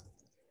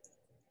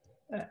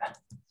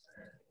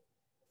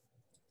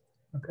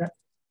 Okay.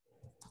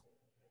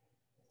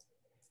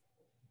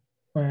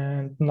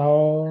 And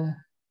now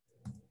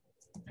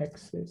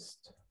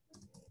exist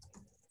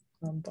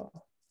number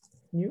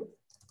new,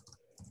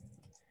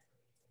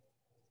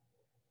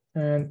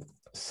 and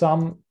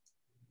sum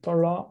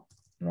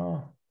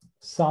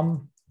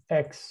sum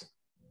x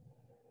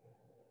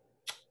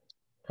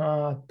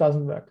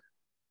doesn't work.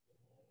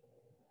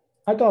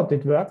 I thought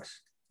it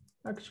works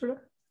actually.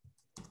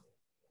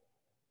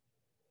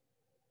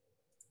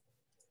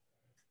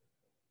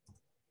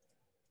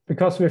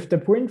 Because with the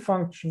print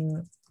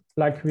function,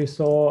 like we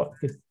saw,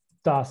 it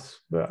does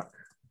work.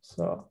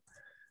 So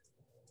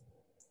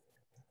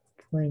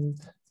print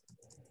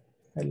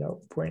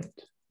hello print.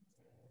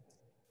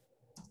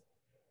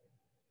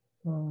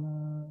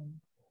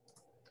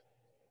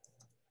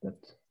 That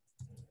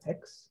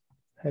x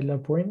hello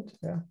print,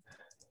 yeah.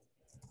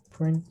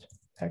 Print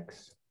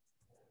x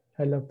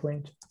hello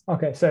print.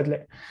 Okay, sadly,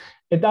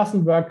 it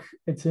doesn't work,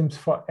 it seems,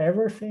 for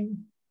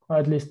everything, or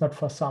at least not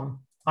for some.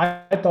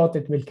 I thought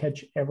it will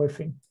catch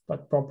everything,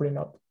 but probably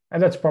not.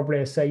 And that's probably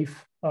a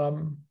safe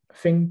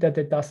thing that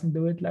it doesn't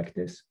do it like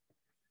this.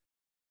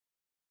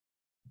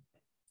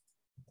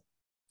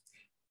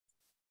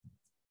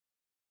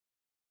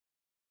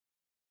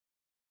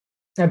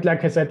 And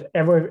like I said,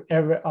 a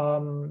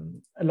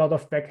lot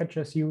of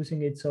packages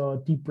using it.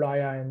 So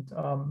dplyr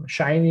and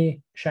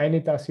Shiny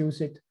does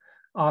use it,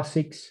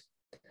 R6.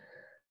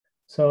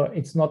 So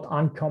it's not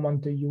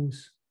uncommon to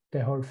use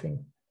the whole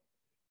thing.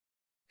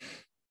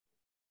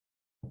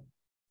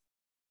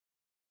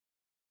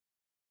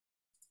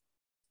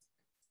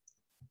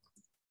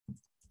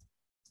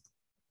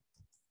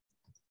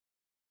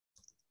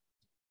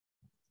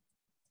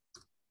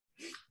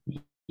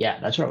 Yeah,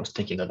 that's what I was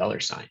thinking, the dollar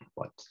sign,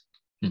 but.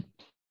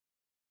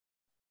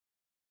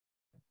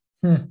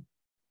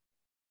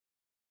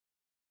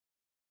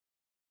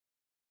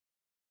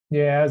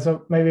 Yeah,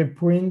 so maybe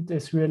print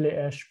is really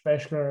a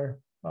special,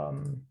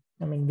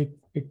 I mean, we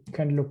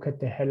can look at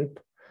the help.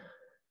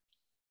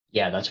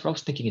 Yeah, that's what I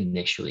was thinking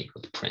initially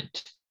with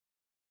print.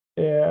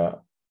 Yeah.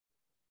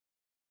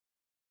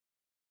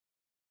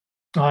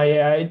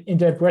 Yeah, in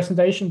the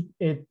presentation,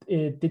 it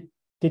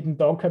didn't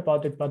talk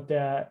about it, but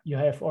you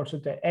have also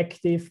the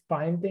active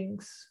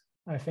bindings.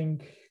 I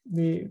think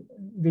we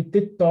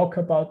did talk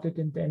about it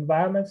in the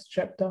environments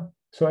chapter.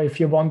 So if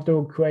you want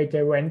to create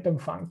a random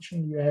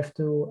function, you have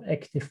to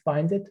active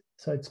bind it.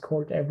 So it's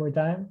called every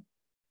time.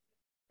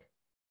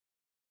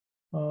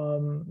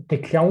 The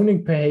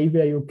cloning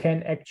behavior you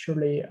can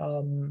actually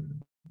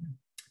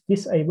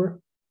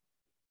disable.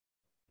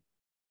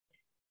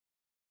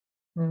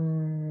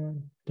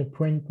 The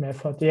print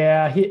method.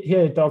 Yeah,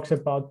 here it talks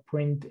about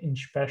print in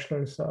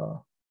special.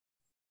 So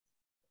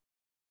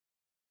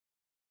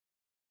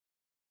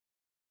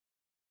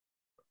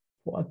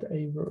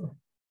whatever.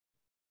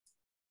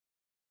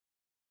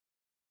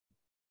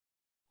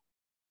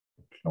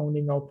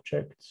 Cloning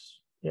objects.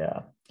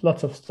 Yeah.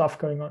 lots of stuff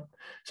going on.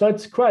 So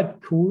it's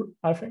quite cool,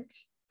 I think.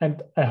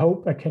 And I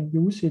hope I can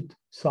use it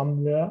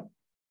somewhere.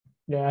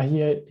 Yeah,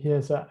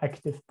 here's an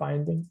active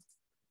binding.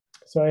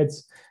 So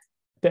it's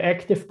the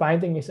active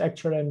binding is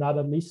actually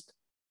another list.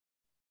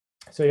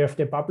 So you have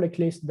the public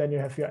list, then you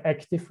have your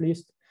active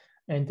list.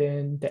 And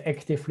then the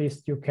active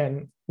list, you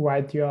can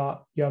write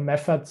your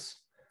methods,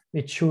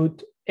 which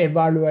should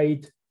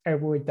evaluate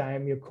every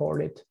time you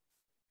call it.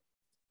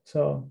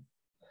 So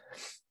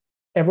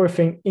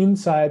everything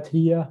inside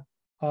here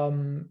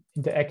in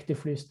the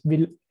active list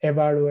will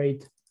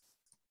evaluate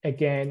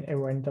again a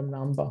random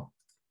number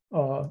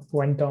or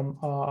random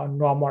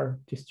normal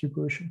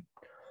distribution.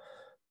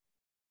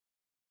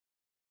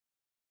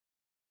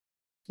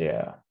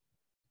 Yeah.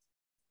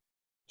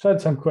 So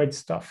it's some great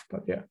stuff,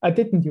 but yeah, I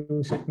didn't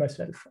use it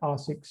myself,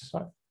 R6.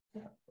 So,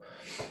 yeah.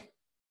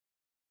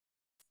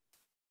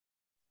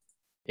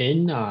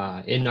 In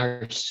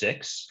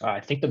R6,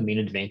 I think the main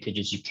advantage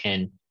is you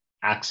can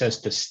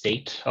access the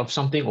state of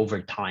something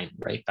over time,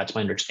 right? That's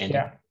my understanding.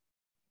 Yeah.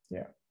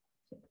 Yeah.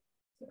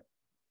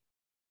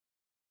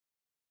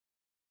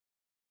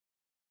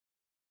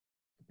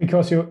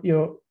 Because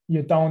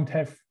you don't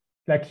have,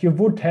 like you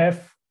would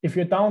have, if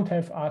you don't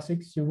have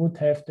R6, you would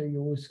have to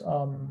use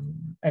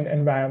an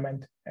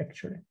environment,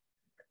 actually.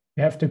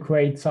 You have to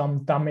create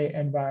some dummy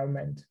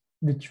environment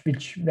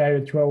where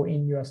you throw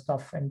in your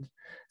stuff and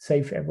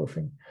save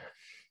everything.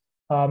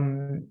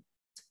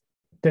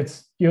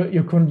 That's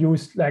you can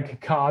use like a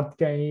card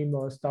game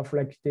or stuff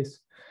like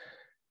this.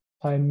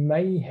 I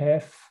may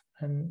have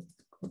a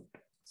good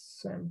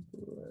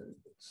example.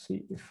 Let's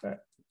see if I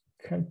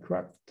can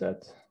grab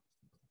that.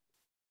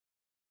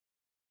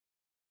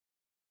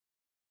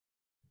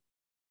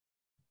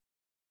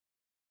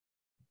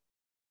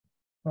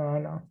 Oh,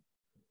 no.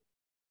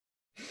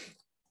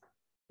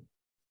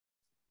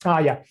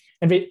 Yeah,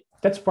 and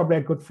that's probably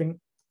a good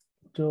thing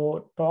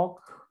to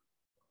talk.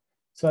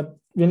 So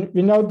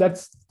we know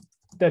that's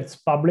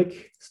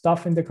public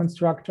stuff in the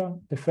constructor,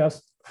 the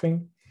first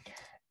thing.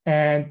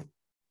 And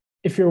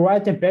if you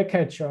write a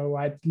package or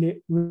write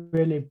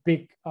really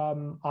big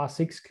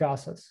R6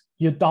 classes,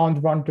 you don't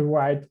want to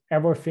write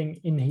everything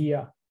in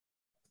here.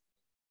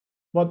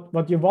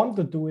 What you want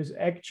to do is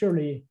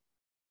actually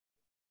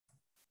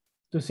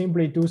to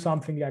simply do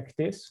something like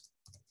this.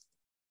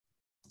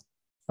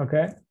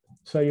 Okay,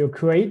 so you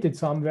create it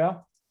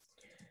somewhere.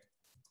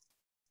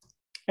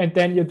 And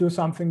then you do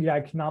something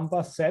like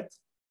number set.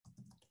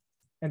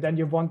 And then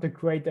you want to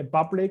create a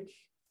public,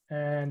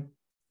 and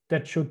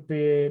that should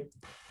be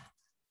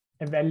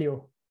a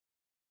value.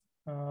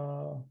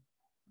 $.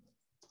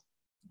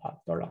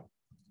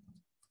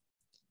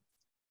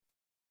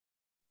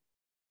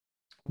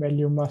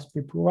 Value must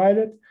be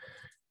provided.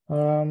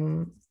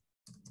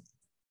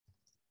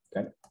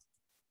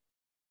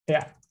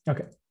 Yeah,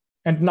 okay.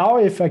 And now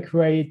if I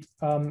create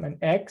an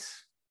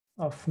X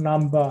of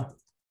number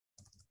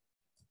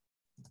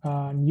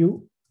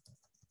new,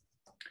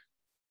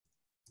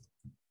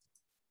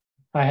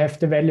 I have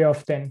the value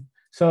of 10.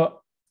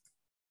 So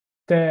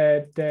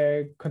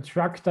the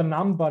constructor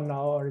number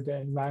now, or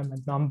the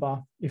environment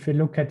number, if you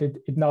look at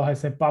it, it now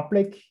has a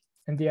public,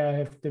 and here I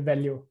have the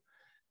value.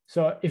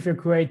 So if you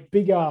create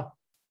bigger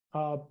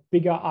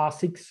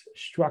R6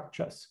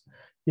 structures,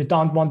 you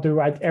don't want to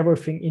write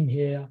everything in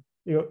here.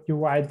 You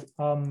write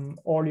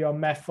all your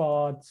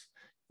methods.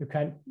 You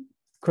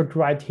could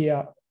write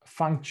here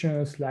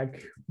functions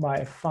like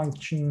my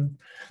function,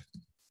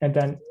 and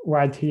then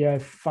write here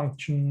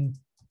function,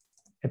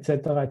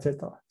 etc.,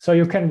 etc. So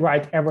you can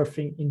write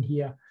everything in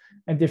here.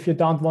 And if you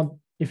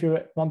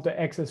want to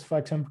access, for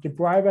example, the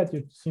private,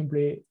 you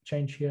simply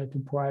change here to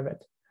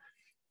private.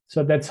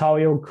 So that's how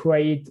you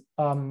create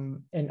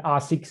an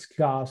R6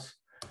 class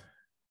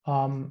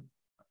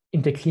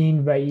in the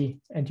clean way,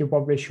 and you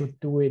probably should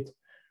do it,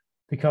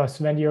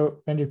 because when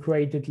you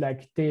create it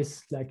like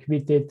this, like we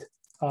did,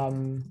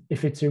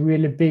 if it's a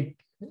really big,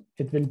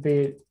 it will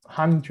be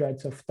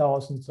hundreds of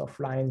thousands of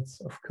lines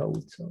of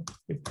code. So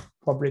you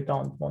probably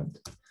don't want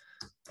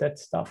that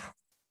stuff.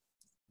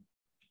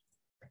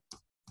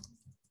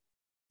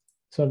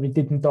 So we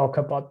didn't talk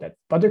about that,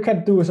 but you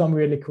can do some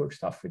really cool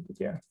stuff with it,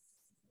 yeah.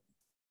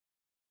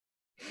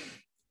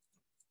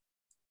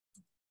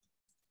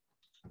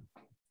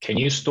 Can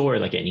you store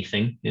like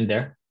anything in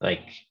there?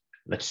 Like,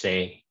 let's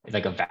say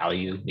like a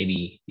value,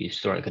 maybe you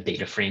store like a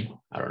data frame,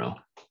 I don't know.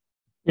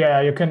 Yeah,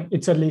 you can,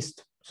 it's a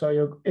list.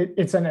 So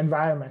it's an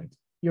environment.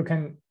 You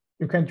can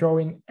throw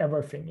in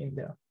everything in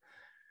there.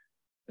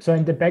 So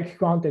in the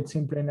background, it's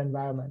simply an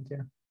environment,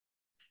 yeah.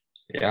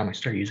 Yeah, I might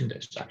start using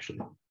this actually.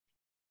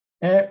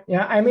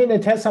 Yeah, I mean,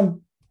 it has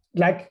some,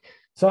 like,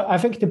 so I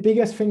think the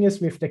biggest thing is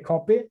with the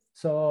copy.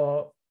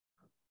 So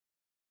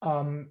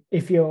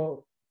if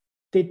you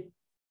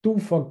do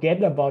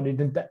forget about it,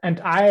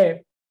 and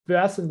I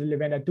personally,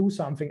 when I do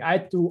something, I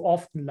do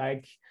often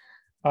like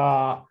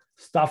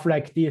stuff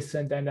like this,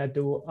 and then I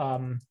do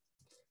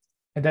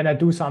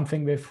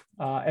something with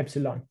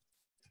epsilon.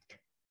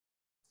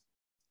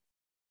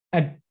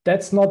 And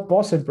that's not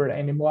possible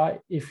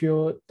anymore if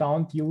you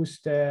don't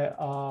use the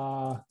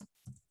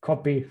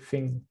copy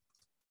thing.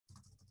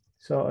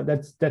 So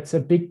that's a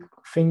big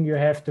thing you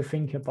have to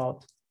think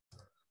about.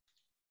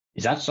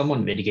 Is that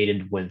somewhat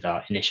mitigated with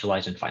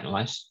initialize and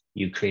finalize?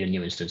 You create a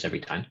new instance every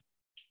time,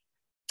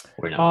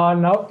 or no?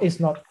 No, it's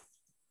not.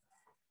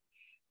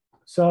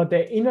 So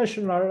the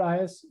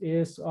initialize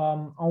is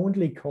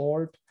only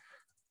called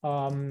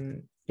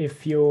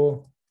if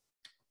you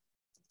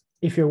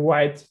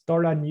write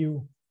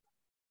 $new.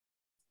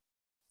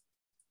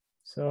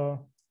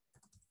 So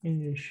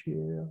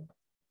initialize.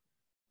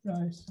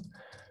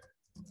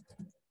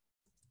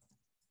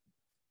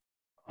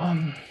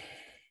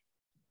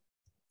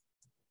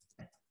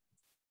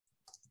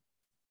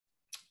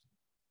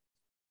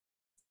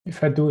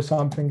 If I do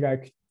something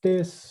like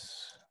this,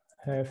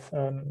 have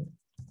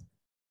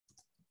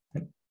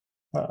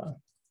a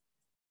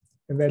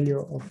value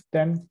of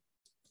 10.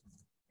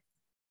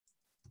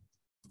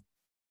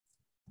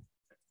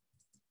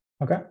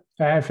 Okay,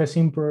 I have a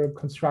simple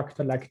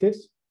constructor like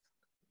this.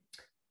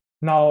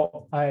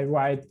 Now I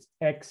write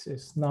x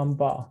is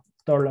number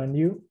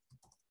 $new.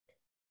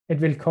 It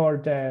will call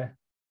the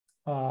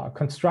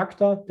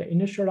constructor, the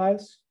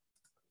initialize.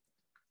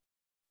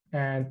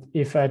 And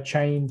if I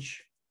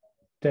change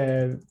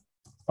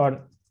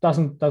or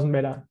doesn't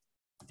matter.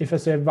 If I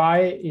say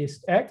y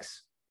is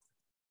x,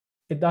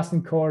 it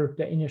doesn't call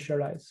the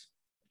initialize.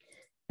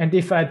 And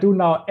if I do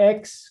now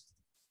x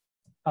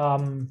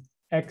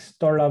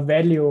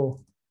 $value,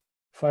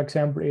 for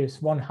example,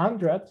 is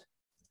 100,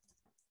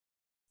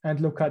 and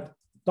look at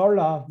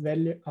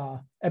 $value,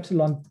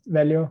 epsilon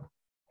value,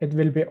 it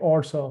will be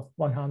also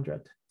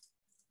 100.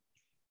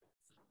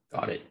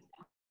 Got it.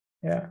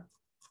 Yeah.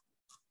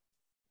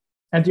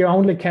 And you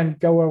only can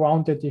go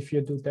around it if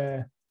you do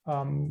the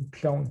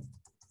clone.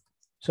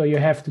 So you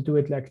have to do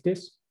it like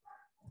this.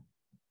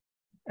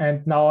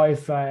 And now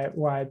if I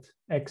write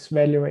x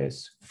value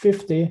is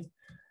 50,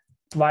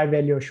 y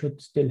value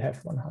should still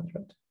have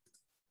 100.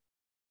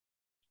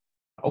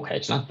 Okay,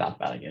 it's not that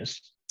bad, I guess.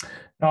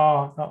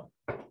 No.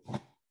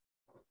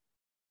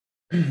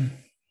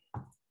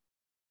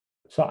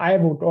 So I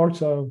would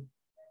also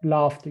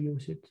love to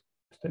use it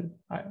still.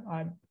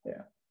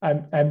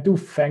 I'm too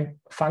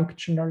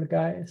functional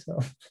guy,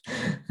 so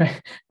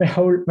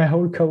my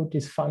whole code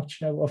is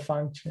functional or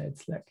function.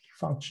 It's like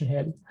function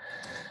hell.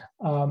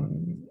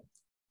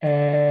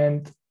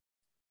 And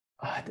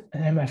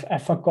I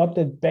forgot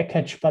the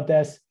package, but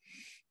there's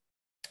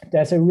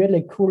a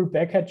really cool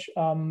package,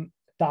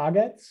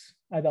 targets.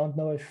 I don't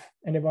know if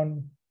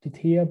anyone did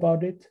hear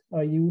about it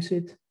or use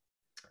it.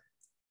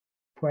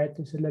 Brett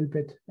is a little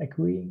bit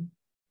agreeing.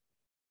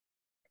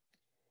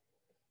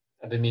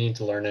 I've been meaning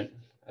to learn it.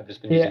 I've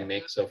just been using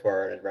make so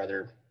far. I'd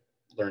rather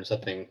learn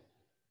something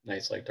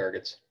nice like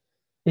targets.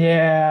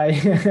 Yeah.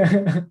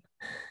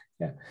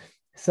 Yeah.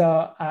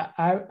 So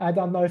I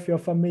don't know if you're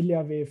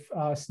familiar with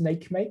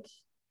SnakeMake.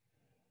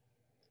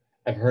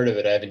 I've heard of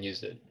it. I haven't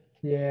used it.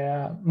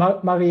 Yeah,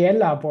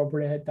 Mariella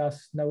probably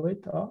does know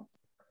it. Or?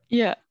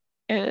 Yeah,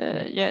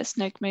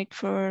 SnakeMake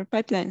for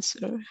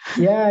pipelines. Or...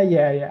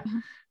 Yeah.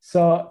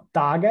 So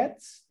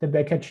targets, the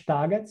package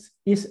targets,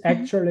 is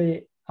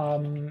actually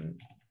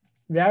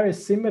very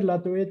similar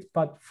to it,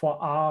 but for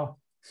R.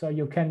 So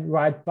you can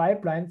write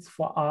pipelines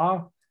for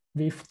R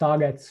with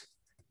targets,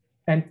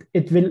 and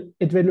it will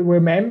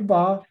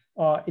remember,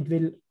 or it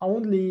will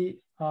only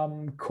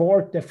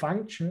call the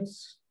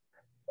functions,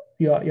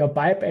 your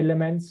pipe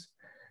elements,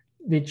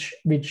 which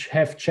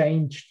have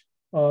changed,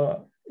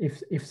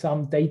 if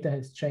some data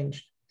has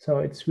changed. So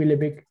it's really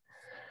big.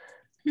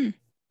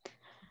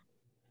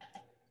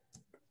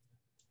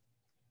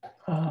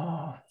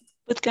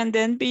 But can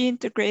then be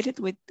integrated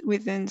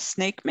within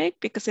SnakeMake?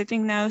 Because I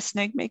think now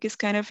SnakeMake is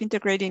kind of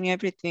integrating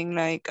everything,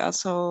 like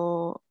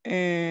also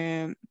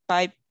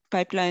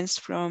pipelines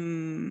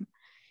from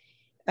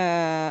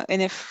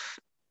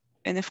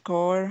NF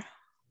Core.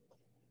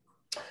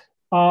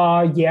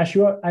 Yeah,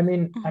 sure. I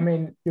mean,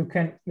 you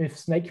can, with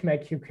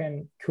SnakeMake, you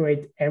can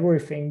create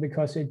everything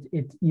because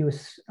it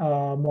uses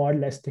more or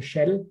less the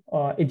shell,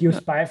 or it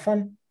uses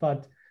Python,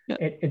 but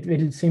it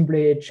will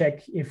simply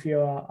check if it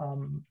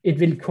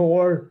will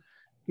call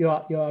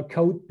your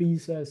code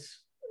pieces.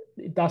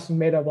 It doesn't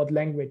matter what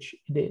language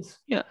it is.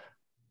 Yeah.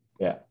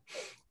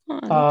 Oh,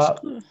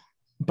 that's cool.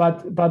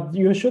 But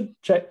you should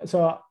check.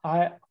 So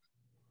I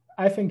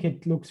think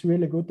it looks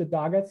really good, the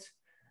targets.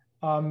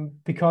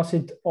 Because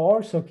it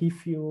also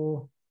gives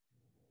you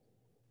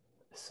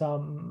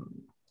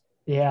some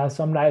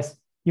nice,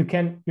 you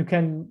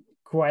can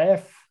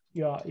graph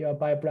your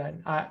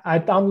pipeline. I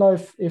don't know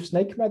if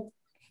SnakeMate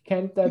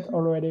can that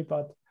already,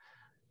 but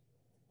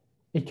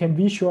it can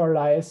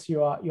visualize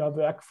your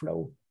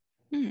workflow.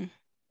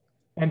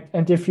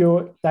 And if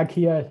you like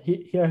here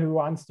he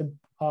runs the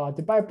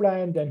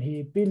pipeline, then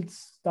he builds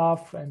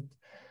stuff, and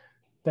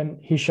then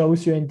he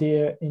shows you in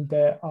the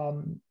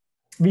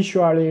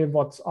visually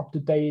what's up to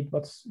date,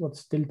 what's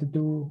still to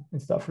do,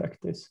 and stuff like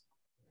this.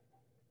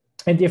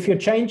 And if you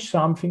change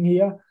something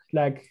here,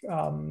 like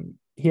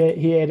here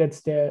he edits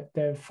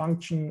the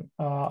function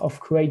of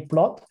create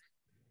plot.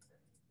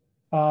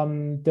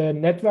 the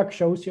network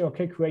shows you,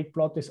 okay, create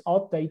plot is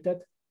outdated.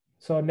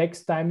 So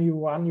next time you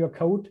run your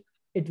code,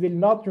 it will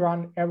not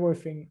run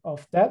everything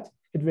of that.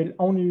 It will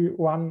only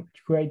run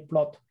create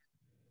plot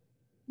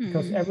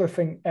because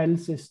everything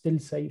else is still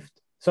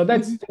saved. So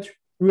that's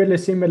really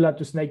similar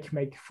to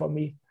SnakeMake for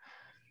me.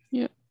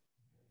 Yeah.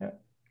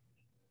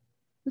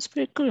 That's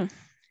pretty cool.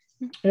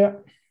 Yeah.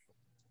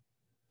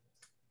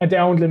 And I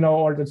only know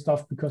all that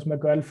stuff because my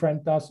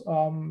girlfriend does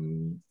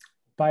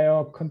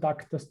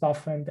bioconductor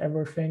stuff and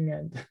everything,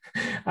 and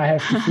I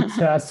have to fix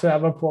her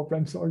server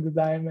problems all the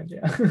time. And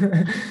yeah.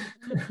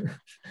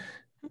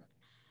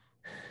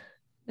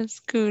 That's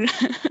cool.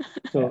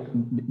 So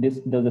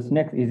the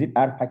snake, is it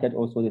R package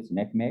also the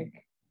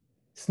SnakeMake?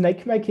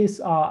 SnakeMake is,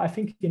 I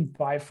think, in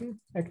Python,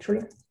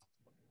 actually.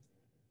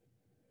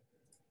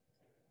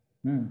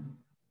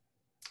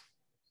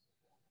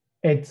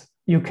 It's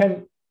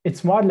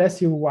more or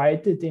less you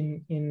write it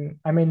in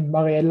I mean,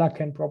 Mariella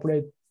can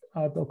probably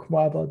talk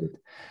more about it,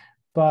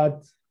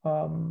 but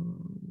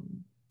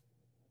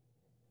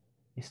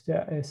is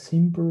there a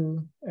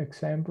simple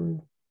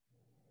example?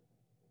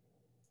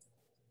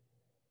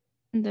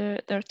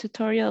 Their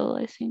tutorial,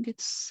 I think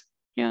it's,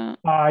 yeah.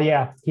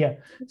 Yeah.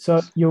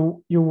 So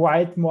you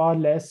write more or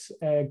less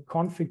a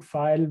config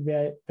file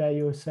where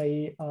you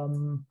say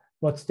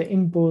what's the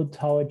input,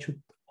 how it should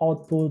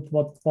output,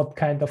 what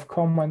kind of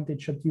command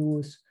it should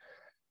use,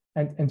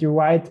 and you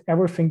write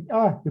everything.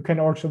 You can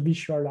also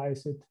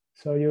visualize it.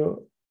 So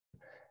you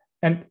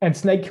and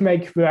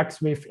SnakeMake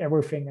works with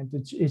everything, and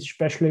it's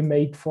especially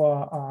made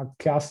for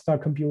cluster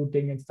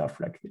computing and stuff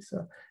like this.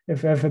 So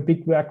if you have a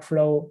big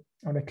workflow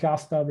on a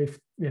cluster with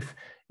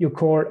you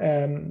call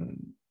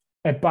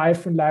a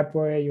Python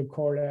library, you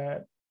call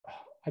a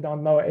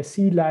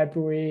C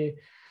library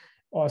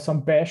or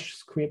some bash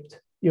script.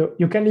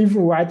 You can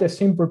even write a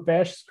simple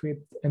bash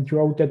script and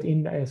throw that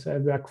in as a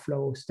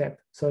workflow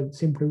step. So it's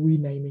simply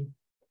renaming.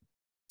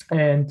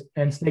 And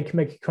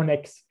SnakeMake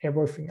connects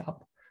everything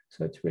up.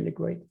 So it's really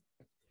great.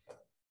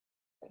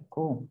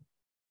 Cool.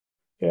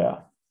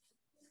 Yeah.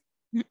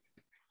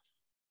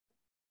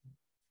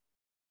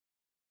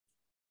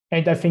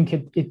 And I think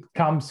it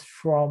comes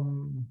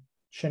from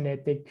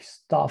genetic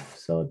stuff.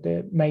 So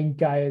the main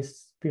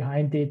guys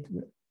behind it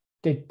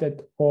did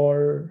that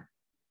all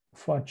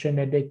for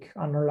genetic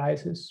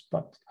analysis,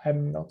 but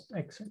I'm not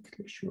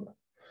exactly sure.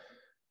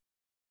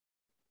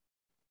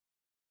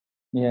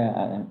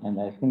 Yeah,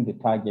 and I think the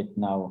target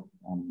now,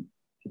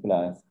 people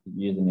are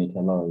using it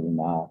a lot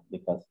now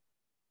because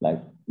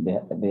like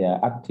they are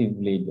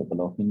actively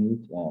developing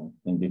it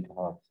in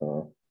GitHub.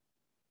 So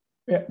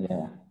yeah.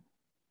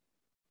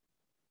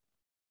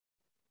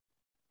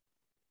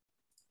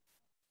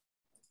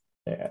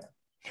 Yeah.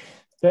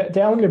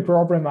 The only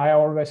problem I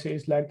always see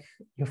is like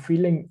you're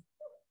feeling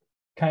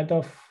kind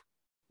of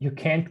you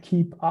can't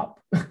keep up.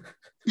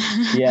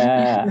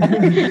 Yeah.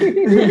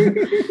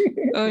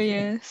 Oh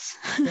yes.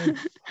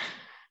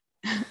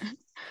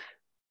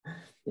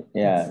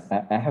 Yeah,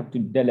 I have to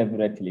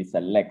deliberately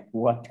select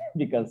what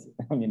because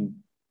I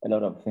mean a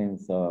lot of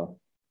things. So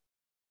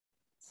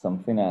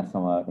something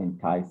some are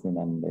enticing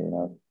and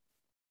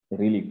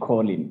really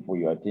calling for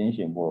your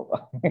attention,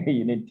 but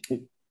you need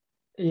to.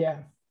 Yeah.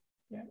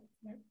 I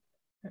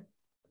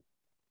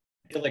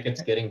feel like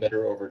it's getting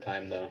better over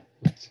time, though.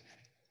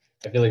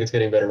 I feel like it's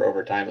getting better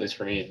over time, at least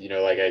for me.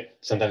 Like I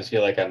sometimes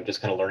feel like I'm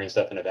just kind of learning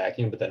stuff in a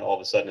vacuum, but then all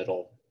of a sudden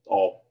it'll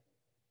all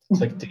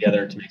click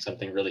together to make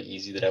something really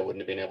easy that I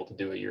wouldn't have been able to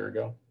do a year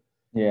ago.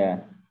 Yeah.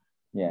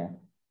 So.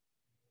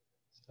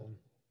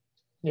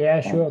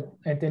 Yeah, sure.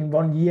 And in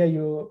 1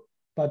 year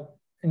but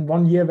in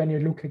 1 year when you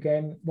look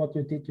again what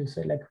you did, you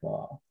say like,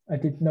 wow, I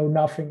did know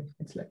nothing.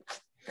 It's like,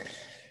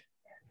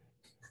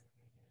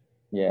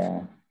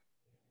 yeah.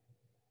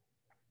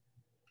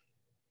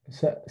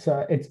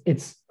 So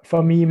it's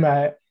for me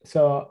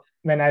so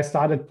when I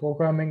started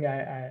programming,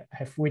 I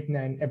have written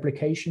an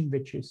application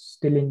which is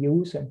still in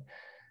use,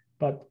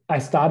 but I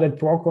started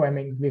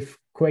programming with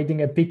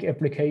creating a big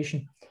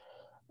application.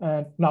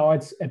 Now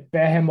it's a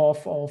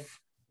behemoth of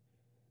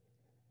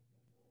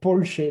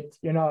bullshit,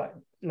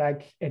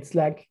 like it's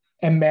like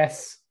a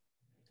mess.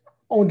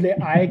 Only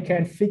I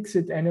can fix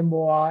it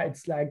anymore.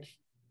 It's like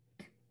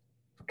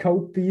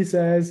code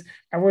pieces.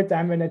 Every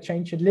time when I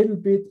change a little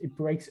bit, it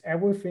breaks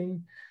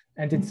everything.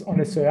 And it's on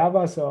a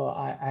server, so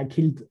I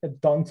killed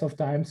tons of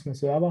times my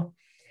server.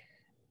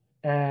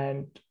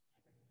 And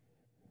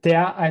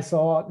there I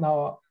saw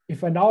now,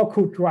 if I now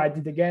could write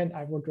it again,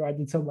 I would write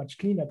it so much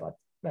cleaner. But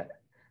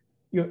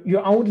you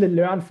only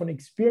learn from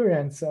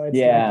experience, so it's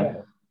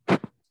yeah,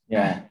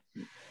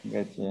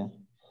 gotcha.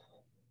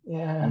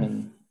 Yeah. I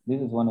mean, this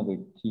is one of the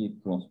key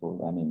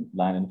principles. I mean,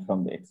 learning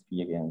from the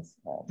experience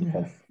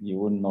because you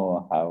wouldn't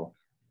know how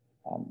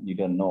you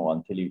don't know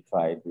until you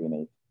try doing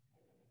it.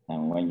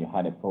 And when you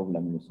had a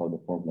problem, you solve the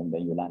problem,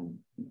 then you learn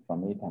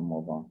from it and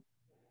move on.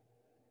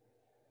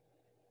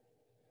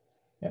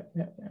 Yeah.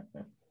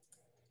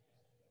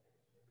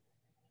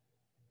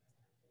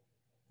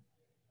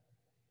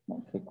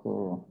 Okay,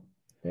 cool.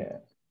 Yeah.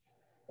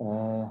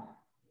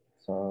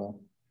 So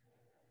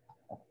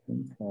I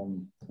think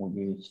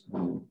we reached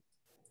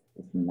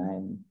it's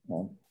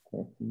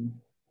 9:30.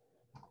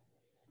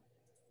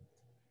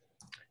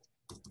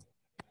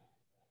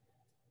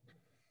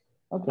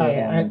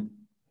 Okay.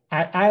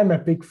 I am a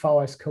big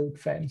VS Code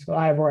fan, so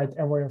I write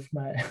every of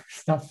my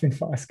stuff in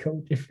VS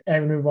Code. If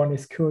everyone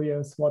is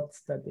curious what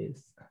that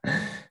is.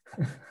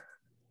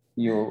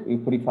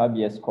 You prefer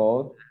VS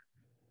Code?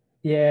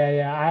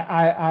 Yeah.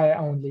 I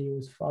only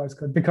use VS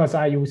Code because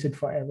I use it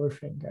for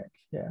everything. Like,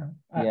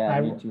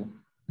 me too.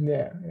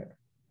 Yeah.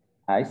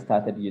 I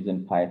started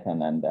using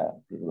Python and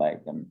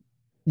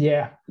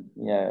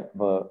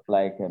but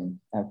like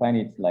I find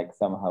it like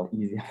somehow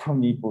easier for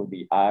me for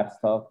the R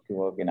stuff to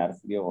work in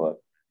RStudio.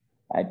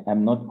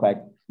 I'm not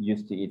quite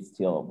used to it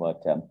still,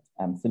 but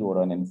I'm still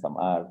running some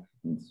R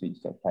and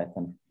switch to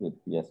Python with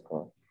VS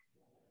Code.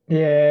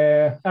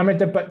 Yeah, I mean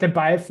the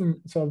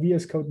Python, so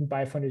VS Code in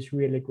Python is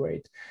really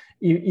great.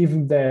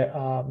 Even the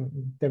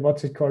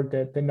what's it called,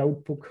 the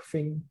notebook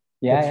thing.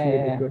 That's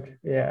really good.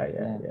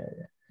 Yeah.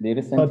 They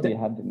recently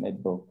had the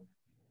notebook.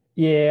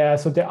 Yeah,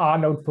 so the R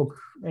notebook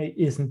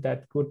isn't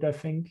that good, I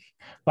think.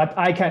 But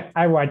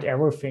I write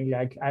everything.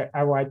 Like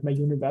I write my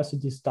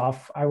university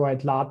stuff. I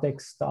write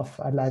LaTeX stuff.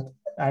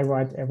 I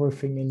write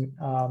everything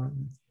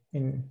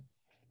in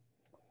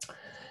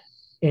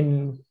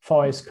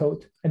VS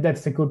Code, and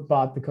that's the good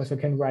part because I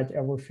can write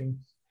everything.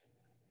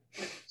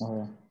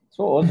 So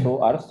also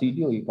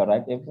RStudio, you can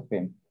write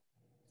everything.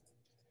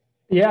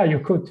 Yeah, you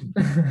could.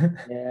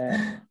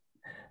 Yeah.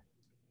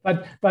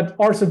 But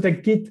also the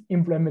Git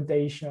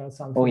implementation or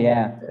something. Oh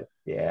yeah. Like that.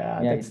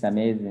 Yeah, it's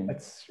amazing.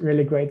 That's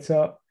really great.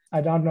 So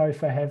I don't know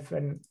if I have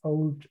an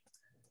old.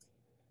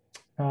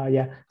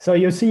 So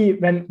you see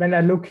when I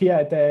look here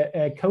at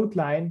the code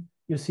line,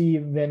 you see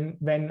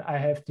when I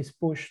have this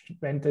pushed,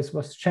 when this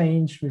was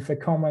changed with a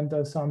comment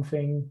or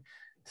something.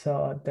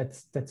 So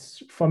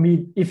that's for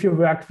me. If you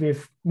work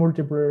with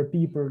multiple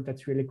people,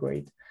 that's really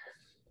great.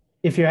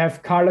 If you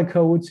have color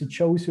codes, it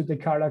shows you the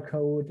color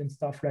code and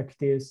stuff like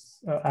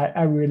this.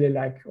 I really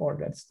like all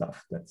that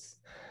stuff.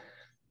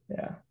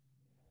 Yeah.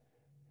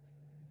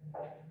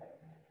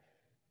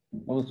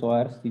 Also,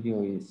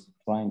 RStudio is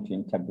trying to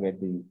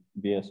integrate the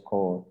VS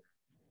Code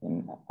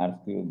in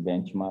RStudio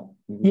benchmark.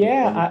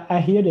 Yeah,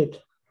 I hear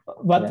it.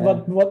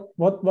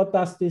 What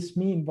does this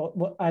mean?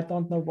 What I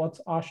don't know what's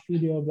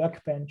RStudio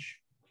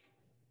Workbench.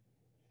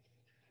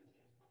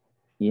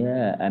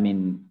 Yeah, I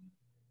mean,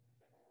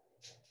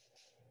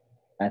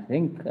 I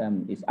think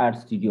it's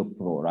RStudio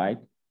Pro,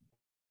 right?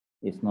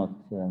 It's not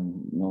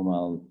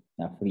normal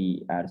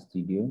free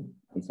RStudio.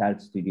 It's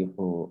RStudio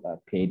Pro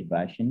paid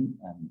version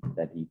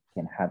that you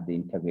can have the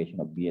integration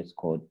of VS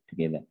Code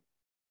together.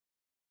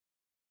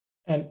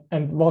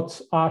 And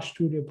what's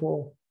RStudio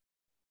Pro?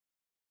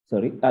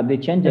 Sorry, they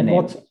changed the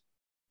name.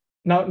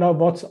 No,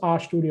 what's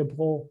RStudio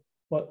Pro?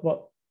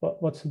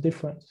 What's the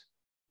difference?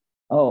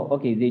 Oh,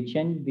 okay. They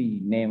changed the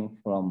name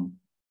from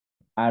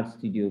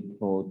RStudio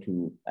Pro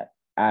to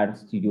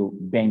RStudio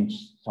Bench,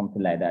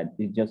 something like that.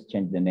 They just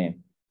changed the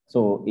name.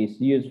 So it's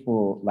used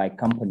for like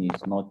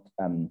companies, not,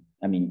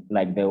 I mean,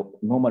 like the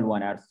normal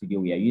one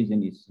RStudio we are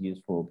using is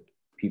used for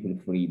people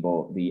free,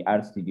 but the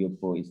RStudio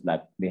Pro is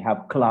like, they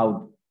have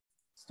cloud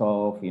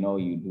stuff, you know,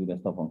 you do the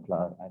stuff on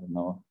cloud, I don't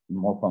know,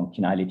 more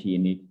functionality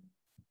in it.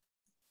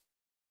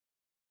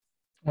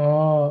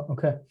 Oh,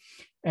 okay.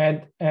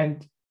 And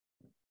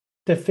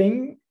the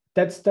thing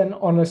that's then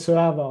on a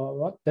server,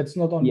 what? That's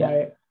not on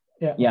my,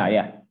 Yeah.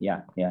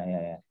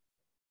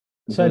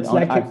 So it's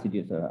like a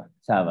RStudio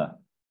server.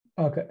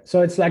 Okay,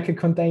 so it's like a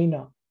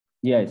container.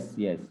 Yes.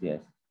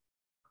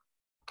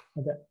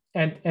 Okay,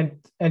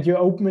 and you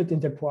open it in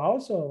the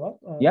browser or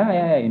what?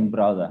 Yeah, in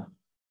browser.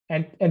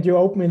 And you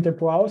open in the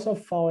browser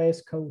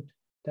VS Code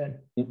then?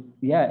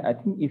 Yeah, I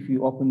think if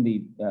you open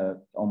the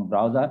on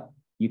browser,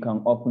 you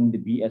can open the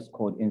VS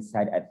Code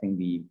inside, I think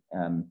the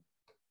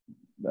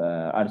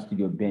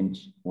RStudio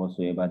Bench,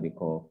 whatsoever they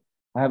call.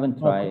 I haven't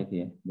tried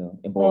it though,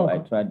 but I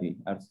tried the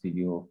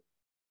RStudio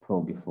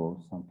Pro before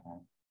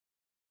sometime.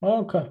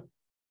 Okay.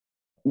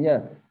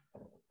 Yeah.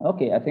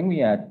 Okay, I think we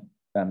had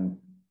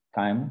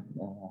time.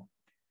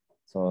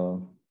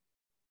 So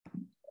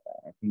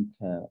I think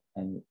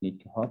I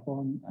need to hop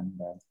on and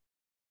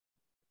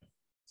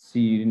see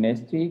you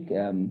next week.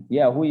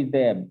 Who is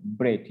there?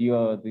 Brett, do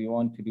you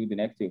want to do the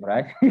next week,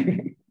 right?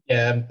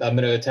 Yeah, I'm going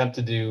to attempt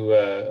to do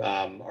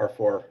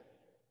R4.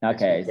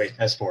 Okay. Wait,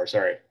 S4,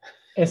 sorry.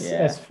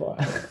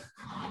 S4.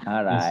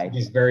 All right.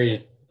 These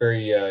very,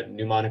 very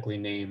mnemonically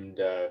named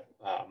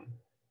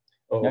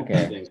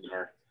things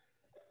are.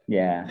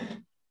 Yeah.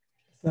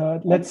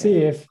 So let's see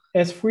if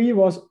S3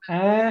 was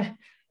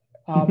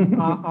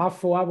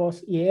R4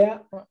 was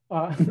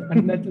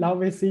and then now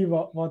we see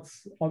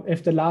what's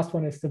if the last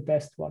one is the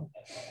best one.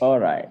 All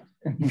right.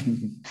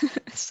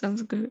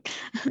 Sounds good.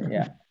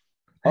 Yeah.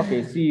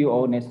 Okay. See you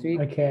all next week.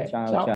 Okay. Ciao.